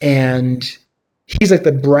 and he's like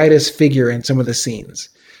the brightest figure in some of the scenes.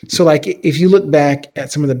 So, like, if you look back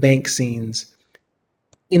at some of the bank scenes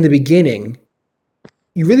in the beginning,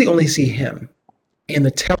 you really only see him, and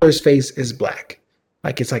the teller's face is black,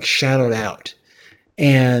 like it's like shadowed out.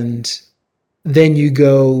 And then you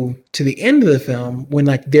go to the end of the film when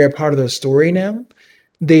like they're part of the story now,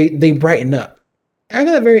 they brighten up. I found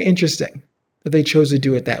that very interesting that they chose to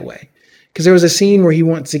do it that way. Because there was a scene where he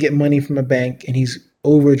wants to get money from a bank and he's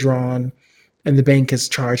overdrawn and the bank has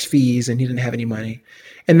charged fees and he didn't have any money.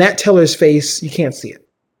 And that teller's face, you can't see it.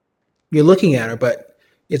 You're looking at her, but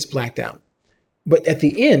it's blacked out. But at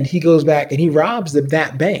the end, he goes back and he robs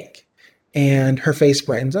that bank and her face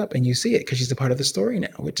brightens up and you see it because she's a part of the story now,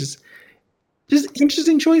 which is just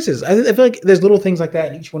interesting choices. I feel like there's little things like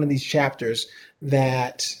that in each one of these chapters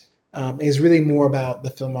that is really more about the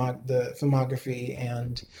filmography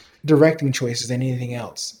and directing choices than anything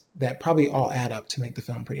else. That probably all add up to make the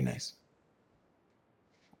film pretty nice.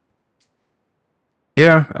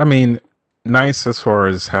 Yeah, I mean, nice as far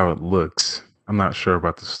as how it looks. I'm not sure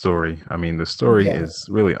about the story. I mean, the story Yeah. is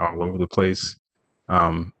really all over the place.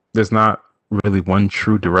 There's not really one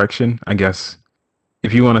true direction. I guess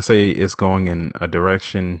if you want to say it's going in a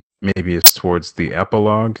direction, maybe it's towards the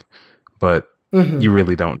epilogue, but you Hmm.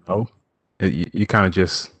 really don't know. You kind of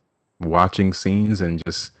just watching scenes and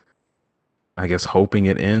just I guess, hoping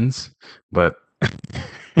it ends, but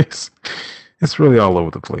it's it's really all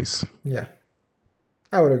over the place. Yeah,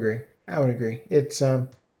 I would agree. I would agree. It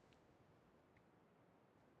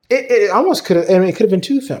almost could have. I mean, it could have been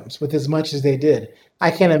two films with as much as they did.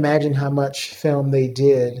 I can't imagine how much film they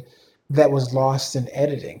did that was lost in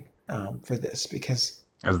editing for this because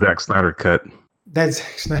As Zack Snyder cut.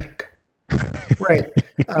 that's not right.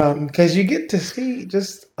 Because you get to see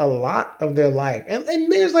just a lot of their life, and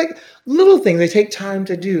there's like little things they take time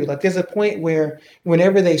to do. Like there's a point where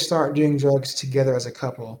whenever they start doing drugs together as a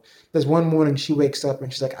couple, there's one morning she wakes up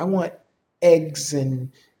and she's like, "I want eggs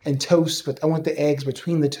and toast, but I want the eggs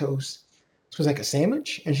between the toast." So it's like a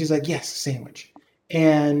sandwich, and she's like, "Yes, a sandwich."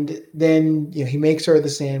 And then he makes her the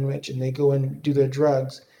sandwich, and they go and do their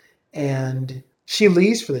drugs, and she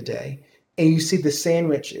leaves for the day, and you see the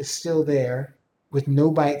sandwich is still there with no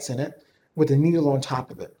bites in it, with a needle on top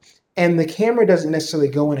of it. And the camera doesn't necessarily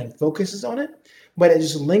go in and focuses on it, but it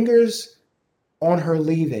just lingers on her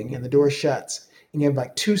leaving and the door shuts. And you have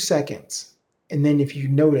like 2 seconds. And then if you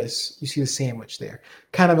notice, you see the sandwich there,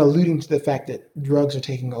 kind of alluding to the fact that drugs are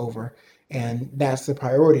taking over. And that's the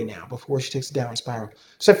priority now before she takes a down spiral.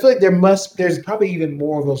 So I feel like there's probably even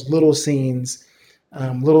more of those little scenes,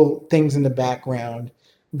 little things in the background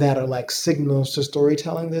that are like signals to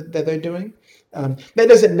storytelling that they're doing. That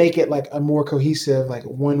doesn't make it like a more cohesive, like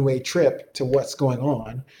one-way trip to what's going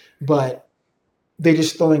on, but they're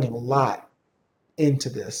just throwing a lot into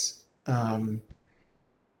this.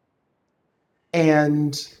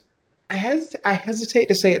 And I hesitate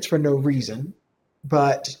to say it's for no reason,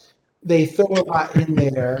 but they throw a lot in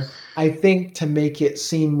there, I think, to make it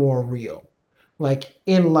seem more real. Like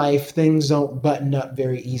in life, things don't button up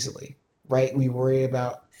very easily, right? We worry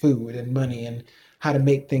about food and money and how to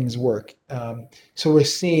make things work. So we're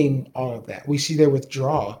seeing all of that. We see their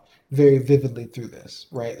withdrawal very vividly through this,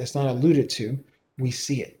 right? It's not alluded to. We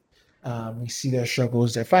see it. We see their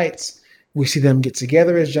struggles, their fights. We see them get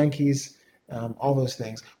together as junkies, all those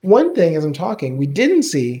things. One thing, as I'm talking, we didn't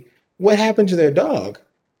see what happened to their dog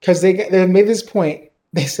because they made this point.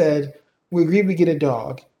 They said, we agreed we get a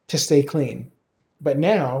dog to stay clean, but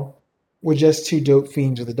now we're just two dope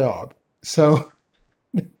fiends with a dog. So,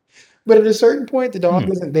 but at a certain point, the dog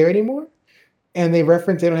Hmm. isn't there anymore, and they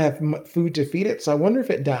reference they don't have food to feed it. So I wonder if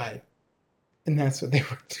it died, and that's what they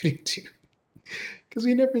were alluding to because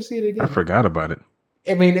we never see it I again. forgot about it.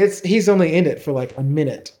 I mean, he's only in it for like a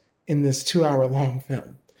minute in this 2 hour long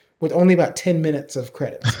film with only about 10 minutes of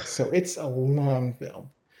credits. So it's a long film.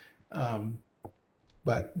 Um,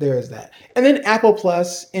 but there is that. And then Apple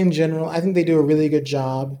Plus in general, I think they do a really good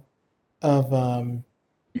job of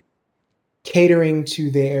catering to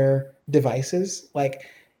their devices. Like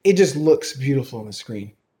it just looks beautiful on the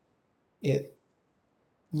screen. It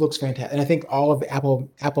looks fantastic. And I think all of Apple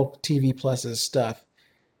TV Plus's stuff,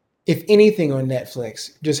 if anything on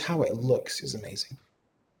Netflix, just how it looks is amazing.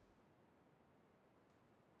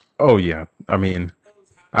 Oh yeah. I mean,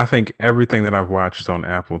 I think everything that I've watched on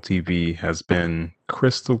Apple TV has been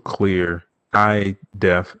crystal clear, high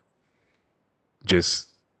def, just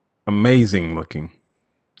amazing looking.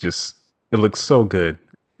 Just it looks so good.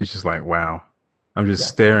 It's just like wow. I'm just Yeah.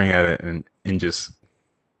 staring at it and just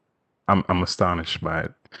I'm astonished by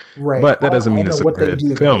it. Right. But that doesn't I don't mean know it's a what they bad do,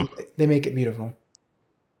 but film. they make it beautiful.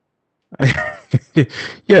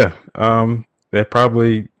 Yeah. They're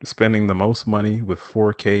probably spending the most money with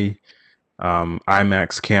 4K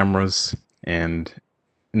IMAX cameras and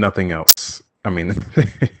nothing else. I mean,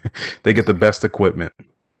 they get the best equipment.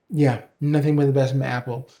 Yeah, nothing but the best from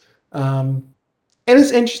Apple. And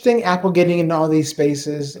it's interesting, Apple getting into all these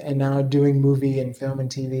spaces and now doing movie and film and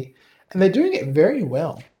TV, and they're doing it very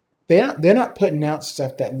well. They're not putting out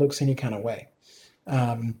stuff that looks any kind of way.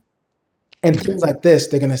 Um, and things like this,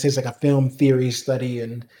 they're gonna say it's like a film theory study,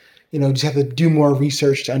 and just have to do more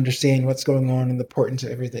research to understand what's going on and the importance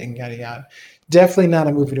of everything, yada yada. Definitely not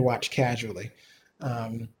a movie to watch casually.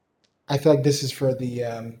 Um, I feel like this is for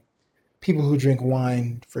the people who drink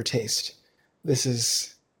wine for taste. This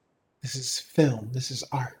is this is film. This is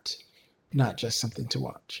art, not just something to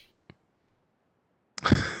watch.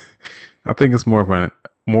 I think it's more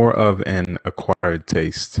of an acquired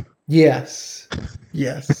taste. Yes,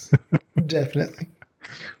 yes, definitely.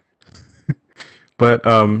 But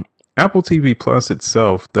Apple TV Plus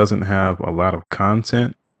itself doesn't have a lot of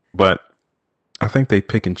content, but I think they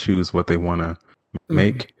pick and choose what they want to Mhm.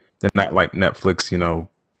 make. They're not like Netflix,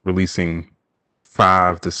 releasing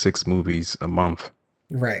 5 to 6 movies a month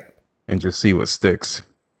Right. and just see what sticks.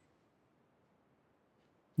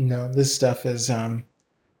 No, this stuff is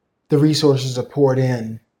the resources are poured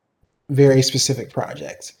in very specific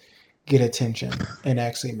projects, get attention, and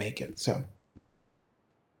actually make it. So.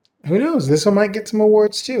 Who knows? This one might get some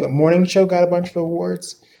awards too. A morning show got a bunch of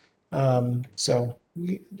awards. So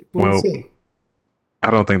we'll Well, see. I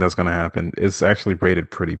don't think that's going to happen. It's actually rated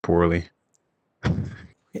pretty poorly.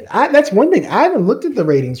 That's one thing. I haven't looked at the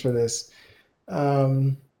ratings for this.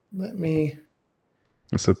 Um, let me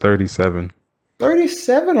It's a 37.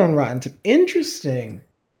 37 on Interesting.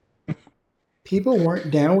 People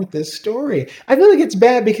weren't down with this story. I feel like it's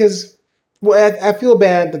bad because, well, I feel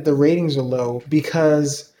bad that the ratings are low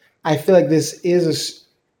because I feel like this is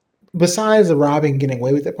besides the robbing getting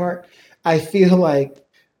away with it part, I feel like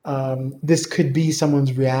this could be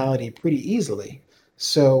someone's reality pretty easily.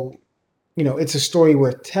 So, it's a story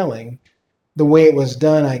worth telling. The way it was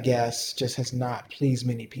done, I guess, just has not pleased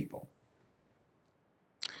many people.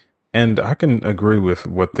 And I can agree with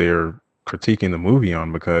what they're critiquing the movie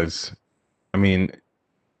on because, I mean,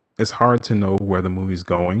 it's hard to know where the movie's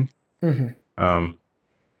going. Hmm. Um,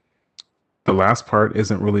 the last part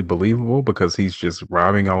isn't really believable because he's just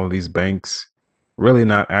robbing all of these banks, really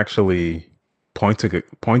not actually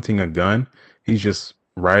pointing a gun. He's just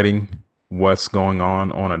writing what's going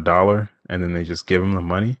on a dollar, and then they just give him the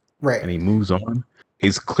money, Right. and he moves on.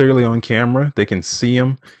 He's clearly on camera. They can see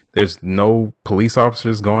him. There's no police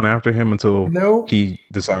officers going after him until No. he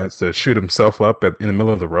decides to shoot himself up in the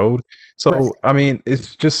middle of the road. Right. So, I mean,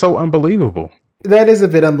 it's just so unbelievable. That is a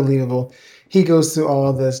bit unbelievable. He goes through all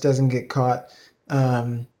of this, doesn't get caught.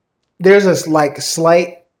 Um, there's a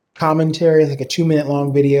slight commentary, like a 2 minute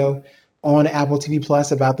long video on Apple TV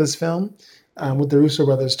Plus about this film, with the Russo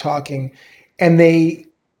brothers talking, and they're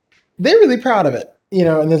really proud of it.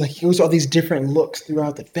 And there's like he goes all these different looks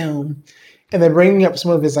throughout the film, and they're bringing up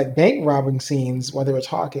some of his like bank robbing scenes while they were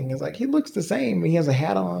talking. It's like he looks the same. He has a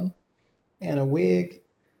hat on and a wig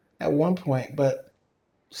at one point, but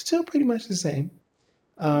still pretty much the same.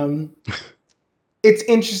 Um, it's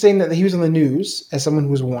interesting that he was on the news as someone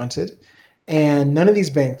who was wanted, and none of these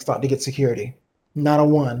banks thought to get security. Not a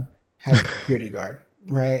one has a security guard,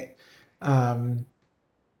 right? Um,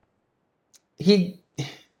 he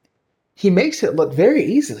he makes it look very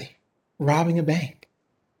easily robbing a bank.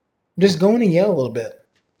 Just go in and yell a little bit,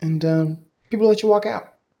 and people let you walk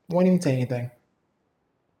out. Won't even say anything.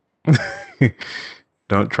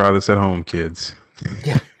 Don't try this at home, kids.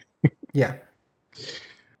 Yeah, yeah.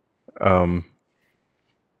 Um,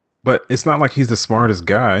 but it's not like he's the smartest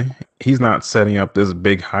guy. He's not setting up this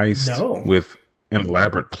big heist No, with an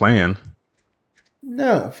elaborate plan.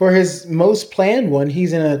 no. For his most planned one,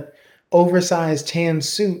 he's in a oversized tan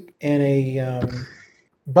suit and a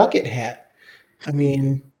bucket hat. I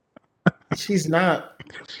mean, she's not.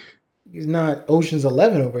 He's not Ocean's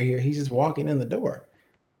 11 over here. He's just walking in the door.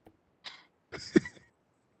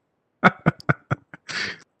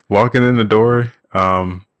 Walking in the door.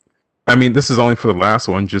 I mean, this is only for the last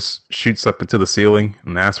one. Just shoots up into the ceiling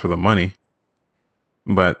and asks for the money.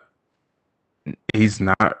 But he's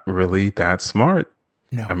not really that smart.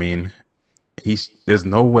 I No, mean, there's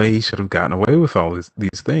no way he should have gotten away with all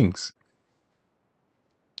these things.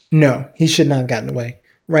 no, he should not have gotten away.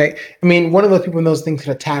 Right? I mean, one of those people in those things could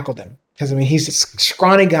have tackled him because I mean, he's a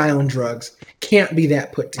scrawny guy on drugs. Can't be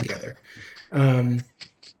that put together. Um,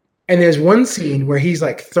 and there's one scene where he's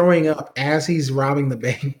like throwing up as he's robbing the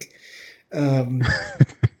bank. Um,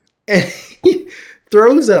 and he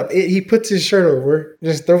throws up. He puts his shirt over,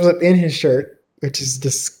 just throws up in his shirt, which is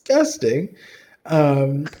disgusting.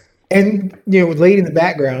 Um, and lady in the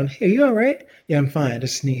background, hey, you all right? Yeah, I'm fine. I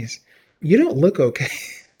just sneeze. You don't look okay.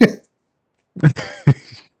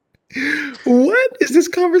 What is this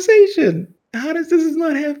conversation? How does this is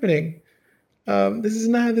not happening? This is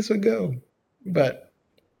not how this would go. But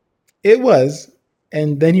it was,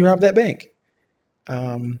 and then he robbed that bank.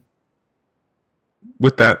 Um,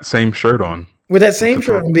 With that same shirt on. with that With same the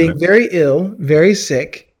shirt on, purple in being it. very ill, very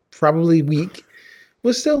sick, probably weak,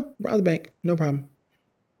 was still robbed the bank. No problem.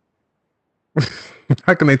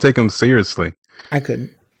 How can they take him seriously? I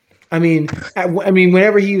couldn't. I mean,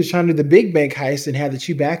 whenever he was trying to do the big bank heist and had the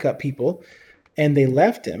two backup people, and they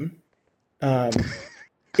left him, um,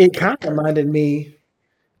 it kind of reminded me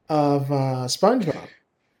of SpongeBob.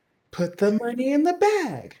 Put the money in the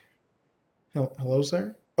bag. Hello,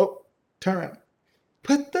 sir. Oh, turn around.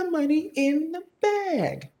 Put the money in the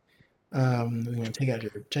bag. We want to take out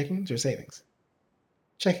your checkings or savings?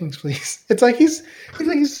 Checkings, please. It's like he's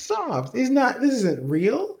soft. He's not. This isn't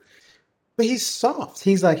real, but he's soft.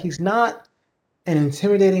 He's not an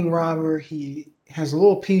intimidating robber. He has a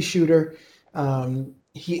little pea shooter.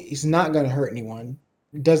 He's not gonna hurt anyone.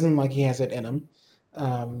 Doesn't like he has it in him.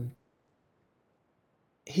 Um,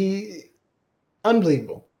 he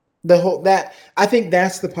unbelievable. The whole that I think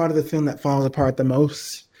that's the part of the film that falls apart the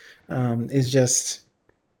most. Is just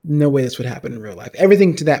no way this would happen in real life.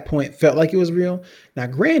 Everything to that point felt like it was real. Now,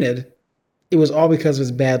 granted, it was all because of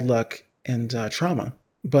his bad luck and trauma,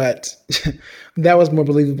 but that was more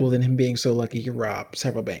believable than him being so lucky he could rob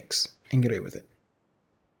several banks and get away with it.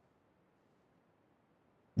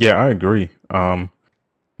 Yeah, I agree.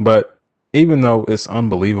 But even though it's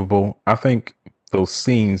unbelievable, I think those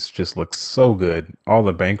scenes just look so good. All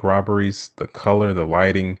the bank robberies, the color, the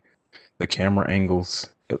lighting, the camera angles,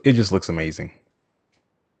 it just looks amazing.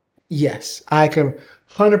 Yes, I can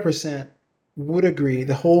 100% would agree.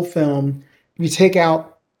 The whole film, if you take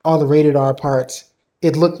out all the rated R parts,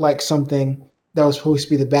 it looked like something that was supposed to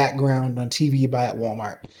be the background on TV you buy at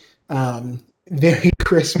Walmart. Very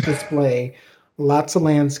crisp display, lots of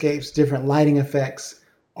landscapes, different lighting effects,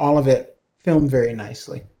 all of it filmed very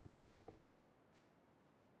nicely.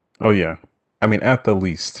 Oh yeah. I mean, at the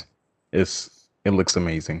least, it looks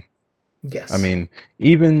amazing. I Yes. mean,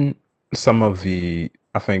 even some of the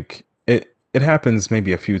I think it happens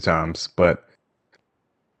maybe a few times, but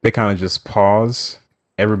they kind of just pause.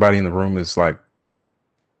 Everybody in the room is like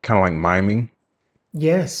kind of like miming,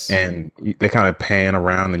 Yes. and they kind of pan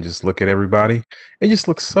around and just look at everybody. It just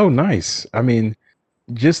looks so nice. I mean,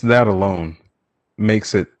 just that alone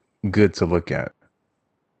makes it good to look at.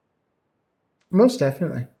 Most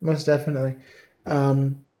definitely. Most definitely.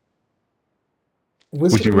 Um,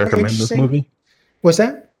 was Would it you more recommend this interesting? movie? What's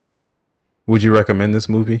that? Would you recommend this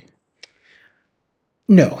movie?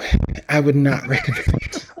 No, I would not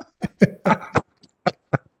recommend.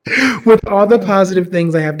 With all the positive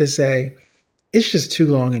things I have to say, it's just too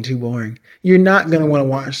long and too boring. You're not gonna want to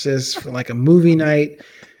watch this for like a movie night.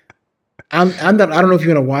 I'm not. I don't know if you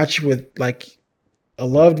want to watch with like a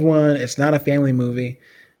loved one. It's not a family movie.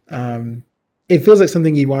 Um, it feels like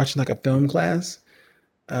something you'd watch in like a film class.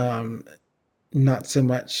 Um, not so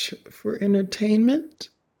much for entertainment.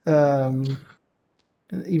 Um,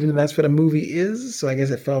 even though that's what a movie is. So I guess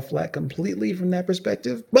it fell flat completely from that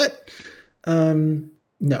perspective. But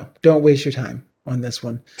no, don't waste your time on this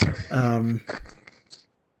one. Um,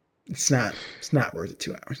 it's not worth it.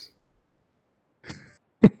 2 hours.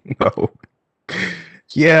 No.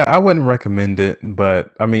 Yeah, I wouldn't recommend it,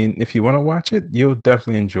 but I mean, if you want to watch it, you'll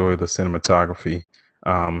definitely enjoy the cinematography,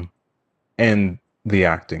 um, and the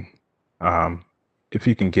acting. Um, if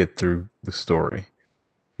you can get through the story,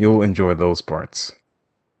 you'll enjoy those parts.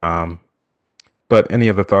 Um, but any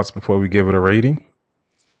other thoughts before we give it a rating?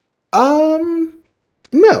 Um,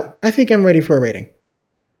 no, I think I'm ready for a rating.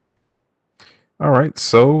 All right,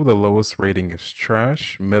 so the lowest rating is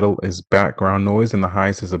trash, middle is background noise, and the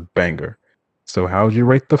highest is a banger. So how would you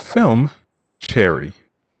rate the film, Cherry?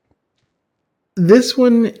 This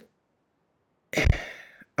one,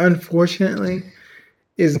 unfortunately,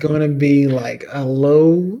 is going to be like a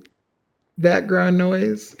low background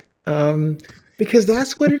noise, um, because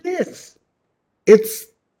that's what it is. It's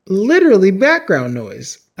literally background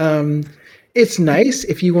noise. It's nice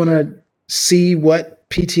if you want to see what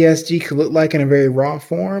PTSD could look like in a very raw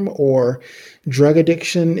form or drug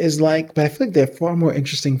addiction is like, but I feel like there are far more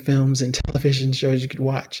interesting films and television shows you could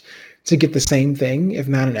watch to get the same thing, if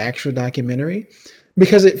not an actual documentary,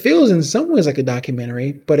 because it feels in some ways like a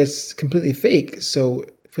documentary, but it's completely fake. So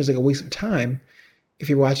it feels like a waste of time if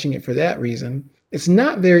you're watching it for that reason. It's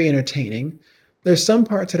not very entertaining. There's some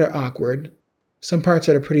parts that are awkward, some parts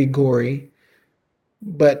that are pretty gory,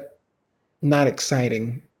 but not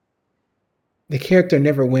exciting. The character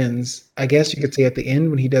never wins. I guess you could say at the end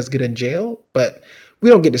when he does get in jail, but we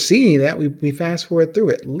don't get to see any of that. We fast forward through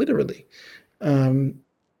it, literally. Um,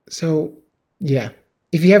 so, yeah.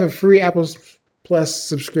 If you have a free Apple Plus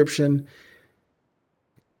subscription,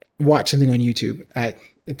 watch something on YouTube.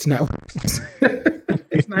 It's not.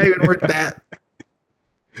 It's not even worth that.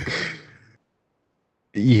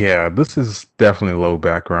 Yeah, this is definitely low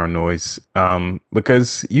background noise.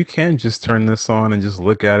 Because you can just turn this on and just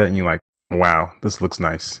look at it and you're like, wow, this looks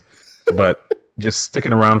nice. But just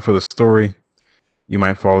sticking around for the story, you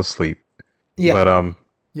might fall asleep. Yeah, But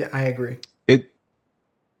yeah, I agree. it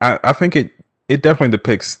I think it definitely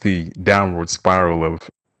depicts the downward spiral of,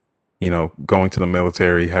 going to the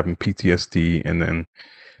military, having PTSD, and then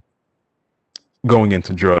going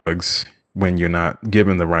into drugs when you're not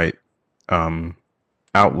given the right um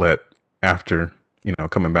outlet after,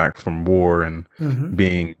 coming back from war and Hmm.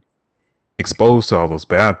 being exposed to all those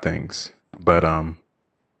bad things. But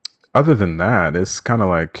other than that, it's kind of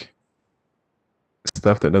like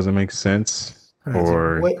stuff that doesn't make sense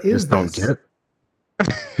or What is just don't this? get.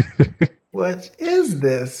 What is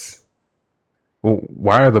this? Well,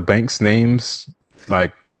 why are the banks names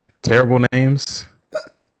like terrible names?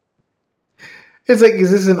 It's like,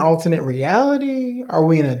 is this an alternate reality? Are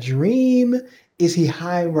we in a dream? is he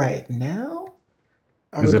high right now?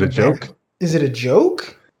 Are we Is it a gonna joke? is it a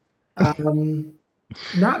joke? Um,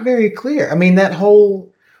 Not very clear. I mean, the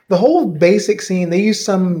whole basic scene, they use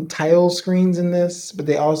some title screens in this, but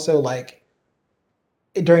they also like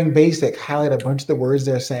during basic highlight a bunch of the words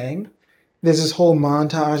they're saying. There's this whole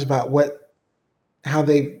montage about how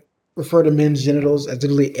they refer to men's genitals as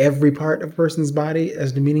literally every part of a person's body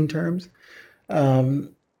as demeaning terms. Um,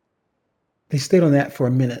 they stayed on that for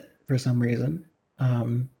a minute for some reason.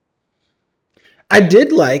 Um, I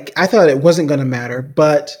thought it wasn't going to matter,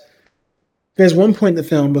 but there's one point in the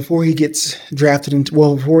film before he gets drafted into,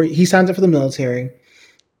 well, before he signs up for the military,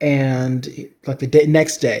 and like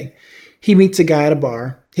next day, he meets a guy at a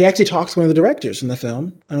bar. He actually talks to one of the directors in the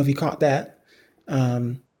film. I don't know if you caught that.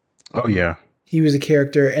 Um, Oh yeah. he was a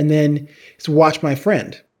character, and then he's watch my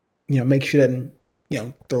friend. Make sure he doesn't,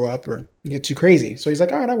 throw up or get too crazy. So he's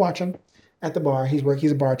like, all right, I watch him at the bar.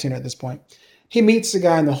 He's a bartender at this point. He meets the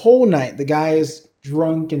guy, and the whole night, the guy is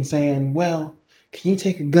drunk and saying, well, can you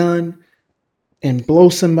take a gun and blow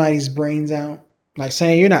somebody's brains out? Like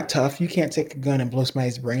saying, you're not tough. You can't take a gun and blow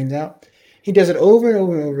somebody's brains out. He does it over and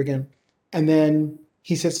over and over again. And then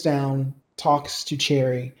he sits down, talks to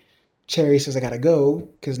Cherry. Cherry says, I got to go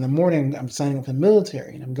because in the morning I'm signing up for the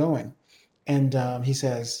military and I'm going. And he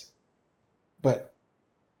says, but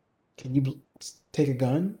can you take a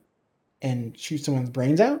gun and shoot someone's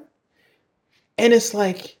brains out? And it's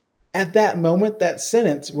like, at that moment, that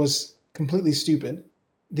sentence was completely stupid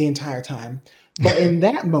the entire time. But in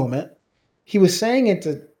that moment, he was saying it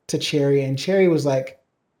to Cherry, and Cherry was like,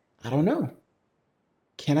 I don't know.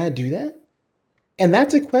 Can I do that? And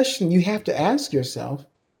that's a question you have to ask yourself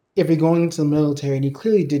if you're going into the military, and he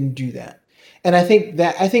clearly didn't do that. And I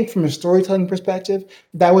think from a storytelling perspective,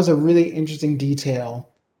 that was a really interesting detail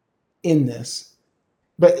in this.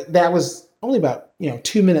 But that was only about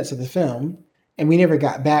 2 minutes of the film, and we never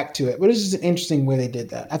got back to it. But it's just an interesting way they did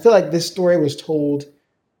that. I feel like this story was told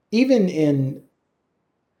even in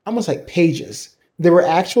almost like pages. There were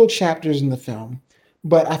actual chapters in the film,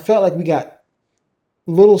 but I felt like we got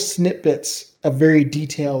little snippets of very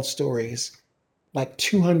detailed stories like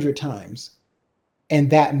 200 times, and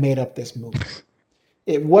that made up this movie.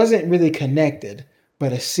 It wasn't really connected,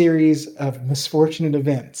 but a series of misfortunate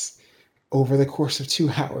events over the course of 2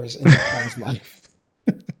 hours in that guy's life.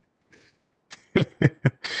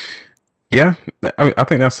 Yeah, I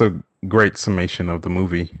think that's a great summation of the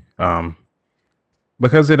movie.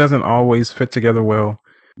 Because it doesn't always fit together well,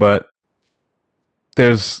 but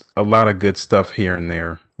there's a lot of good stuff here and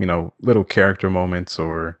there. Little character moments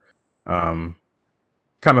or um,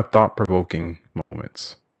 kind of thought-provoking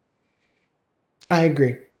moments. I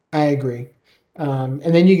agree. I agree. And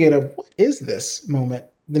then you get a what is this moment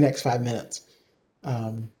the next 5 minutes.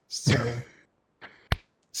 So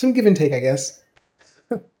some give and take, I guess.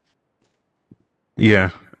 Yeah.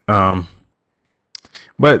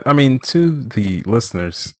 But I mean, to the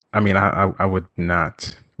listeners, I mean, I would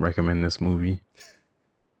not recommend this movie.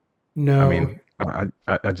 I No, mean,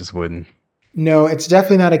 I just wouldn't. no, it's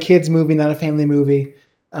definitely not a kids movie, not a family movie.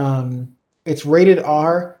 It's rated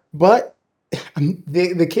R, but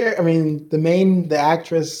the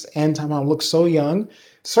actress and Tom Holland looks so young.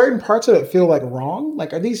 Certain parts of it feel like wrong.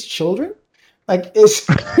 Like, are these children? Like, is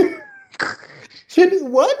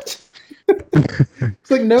what?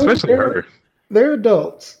 It's like no, Especially her. they're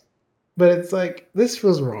adults, but it's like this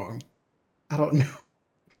feels wrong. I don't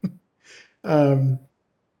know. Um,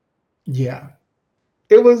 yeah,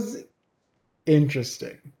 it was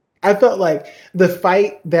interesting. I felt like the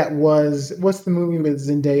fight that was what's the movie with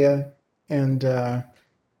Zendaya and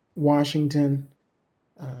Washington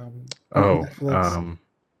on Oh, Netflix.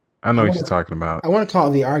 I I know what want you're to talking about. I want to call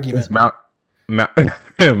it the It's argument.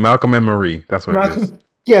 Mal- Malcolm and Marie. That's what it is. Malcolm,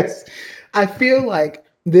 yes, I feel like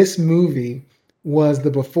this movie was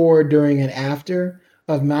the before, during, and after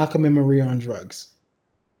of Malcolm and Marie on drugs.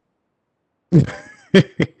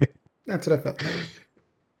 That's what I felt like.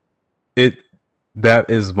 it that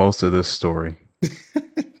is most of this story.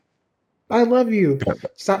 I love you.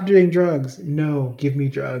 Stop doing drugs. No, give me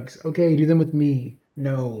drugs. Okay, do them with me.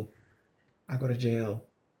 No, I go to jail.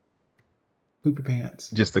 Poop your pants.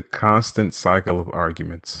 Just a constant cycle of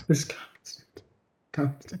arguments. This constant,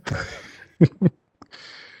 constant.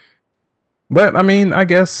 But I mean, I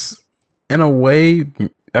guess in a way,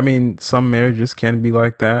 I mean, some marriages can be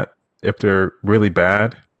like that if they're really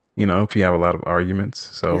bad. If you have a lot of arguments.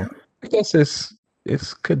 So Yeah, I guess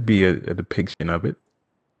this could be a depiction of it.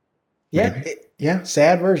 yeah, Maybe. yeah.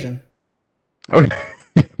 Sad version. Okay.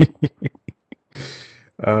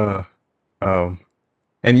 uh, um,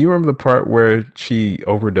 and you remember the part where she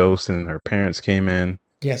overdosed and her parents came in?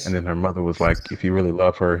 Yes. And then her mother was like, if you really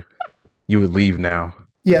love her, you would leave now.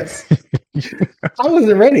 Yes. I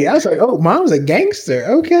wasn't ready. I was like, oh, mom's a gangster.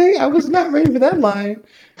 Okay. I was not ready for that line.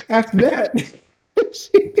 After that,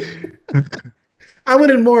 I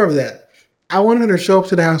wanted more of that. I wanted her to show up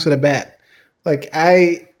to the house with a bat. Like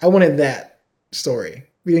I wanted that story.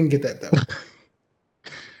 We didn't get that though.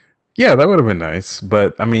 Yeah, that would have been nice.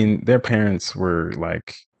 But I mean, their parents were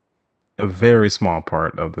like a very small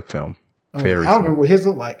part of the film. Oh yeah. Very I don't remember small. what his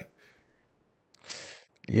looked like.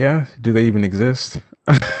 Yeah. Do they even exist?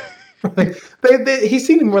 Like he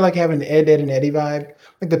seemed more like having an Ed and Eddie vibe.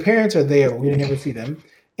 Like the parents are there, we never see them,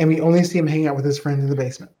 and we only see him hang out with his friends in the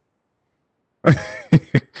basement.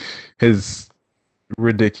 His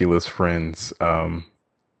ridiculous friends. I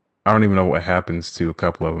don't even know what happens to a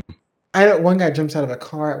couple of them. I know one guy jumps out of a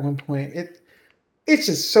car at one point. It's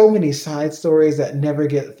just so many side stories that never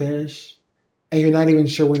get finished, and you're not even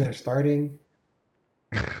sure when they're starting.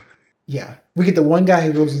 Yeah, we get the one guy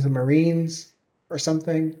who goes into the Marines or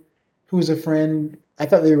something, who's a friend. I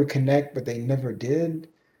thought they would connect, but they never did.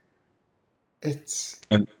 It's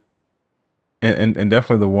And and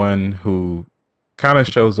definitely the one who kind of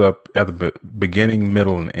shows up at the beginning,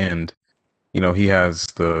 middle, and end. You know, he has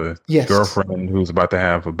the yes, girlfriend who's about to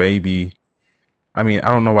have a baby. I mean, I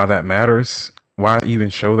don't know why that matters. Why even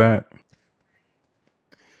show that?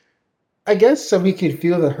 I guess so we could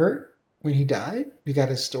feel the hurt when he died. We got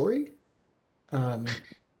his story. Um,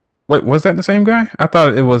 Wait, was that the same guy? I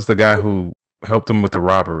thought it was the guy who helped him with the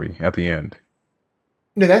robbery at the end.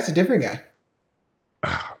 no, that's a different guy.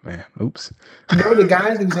 Oh man, oops. No, the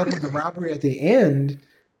guy who was helping with the robbery at the end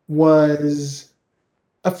was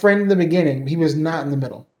a friend in the beginning. He was not in the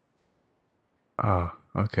middle. Oh,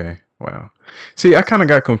 okay. Wow. See, I kind of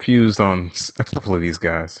got confused on a couple of these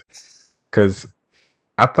guys because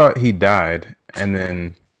I thought he died, and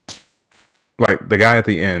then like the guy at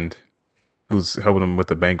the end who's helping him with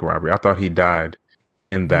the bank robbery, I thought he died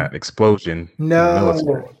in that explosion in the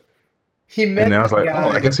military. No, he And then I met was the like, oh,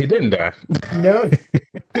 I guy. guess he didn't die. No,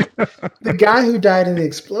 the guy who died in the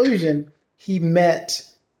explosion, he met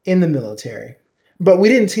in the military. But we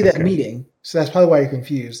didn't see that Okay. meeting, so that's probably why you're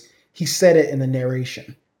confused. He said it in the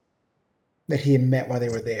narration that he had met while they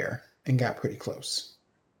were there and got pretty close.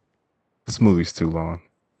 This movie's too long.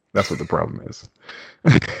 That's what the problem is.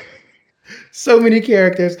 So many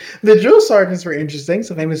characters. The drill sergeants were interesting.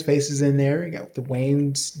 Some famous faces in there. You got the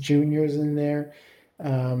Wayne's Juniors in there.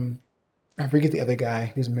 I forget the other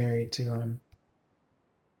guy who's married to oh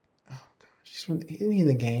gosh, isn't he in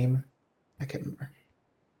the game? I can't remember.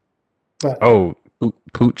 But Oh,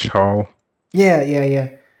 Pooch Hall. yeah.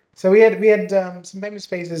 So we had some famous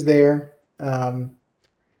faces there. Thought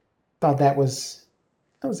that was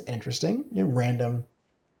interesting. You know, random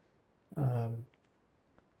um,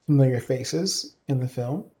 familiar faces in the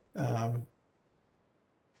film. Um,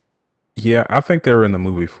 Yeah, I think they were in the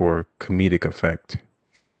movie for comedic effect.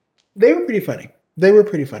 they were pretty funny. They were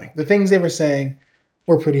pretty funny. The things they were saying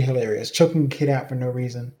were pretty hilarious. Choking a kid out for no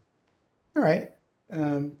reason. All right.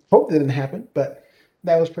 Hope that didn't happen, but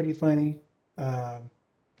that was pretty funny. Um,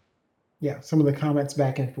 yeah, some of the comments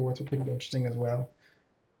back and forth were pretty interesting as well.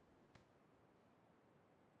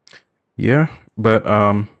 Yeah, but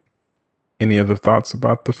any other thoughts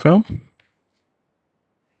about the film?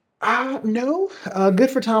 No, good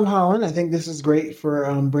for Tom Holland. I think this is great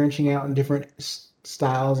for branching out in different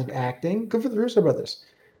styles of acting. Good for the Russo brothers.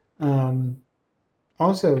 Um,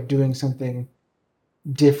 Also doing something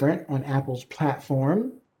different on Apple's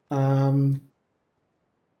platform. Um,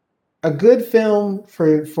 a good film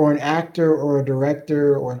for an actor or a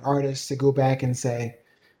director or an artist to go back and say,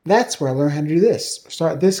 "That's where I learned how to do this.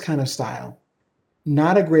 Start this kind of style."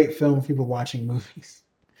 Not a great film for people watching movies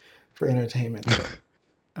for entertainment, though.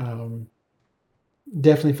 Um,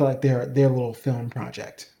 Definitely feel like they're their little film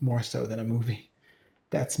project more so than a movie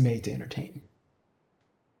that's made to entertain.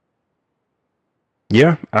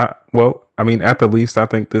 Yeah, well, I mean, at the least, I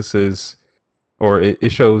think this is, or it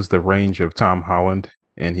shows the range of Tom Holland,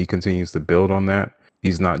 and he continues to build on that.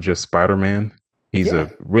 He's not just Spider-Man. He's Yeah. a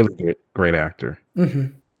really great actor.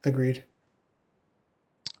 Agreed.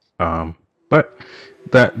 But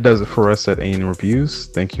that does it for us at AN Reviews.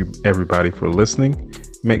 Thank you, everybody, for listening.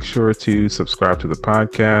 Make sure to subscribe to the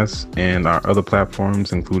podcast and our other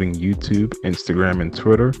platforms, including YouTube, Instagram, and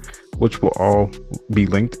Twitter, which will all be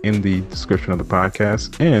linked in the description of the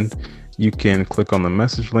podcast. And you can click on the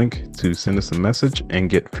message link to send us a message and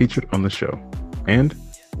get featured on the show. And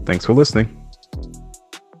thanks for listening.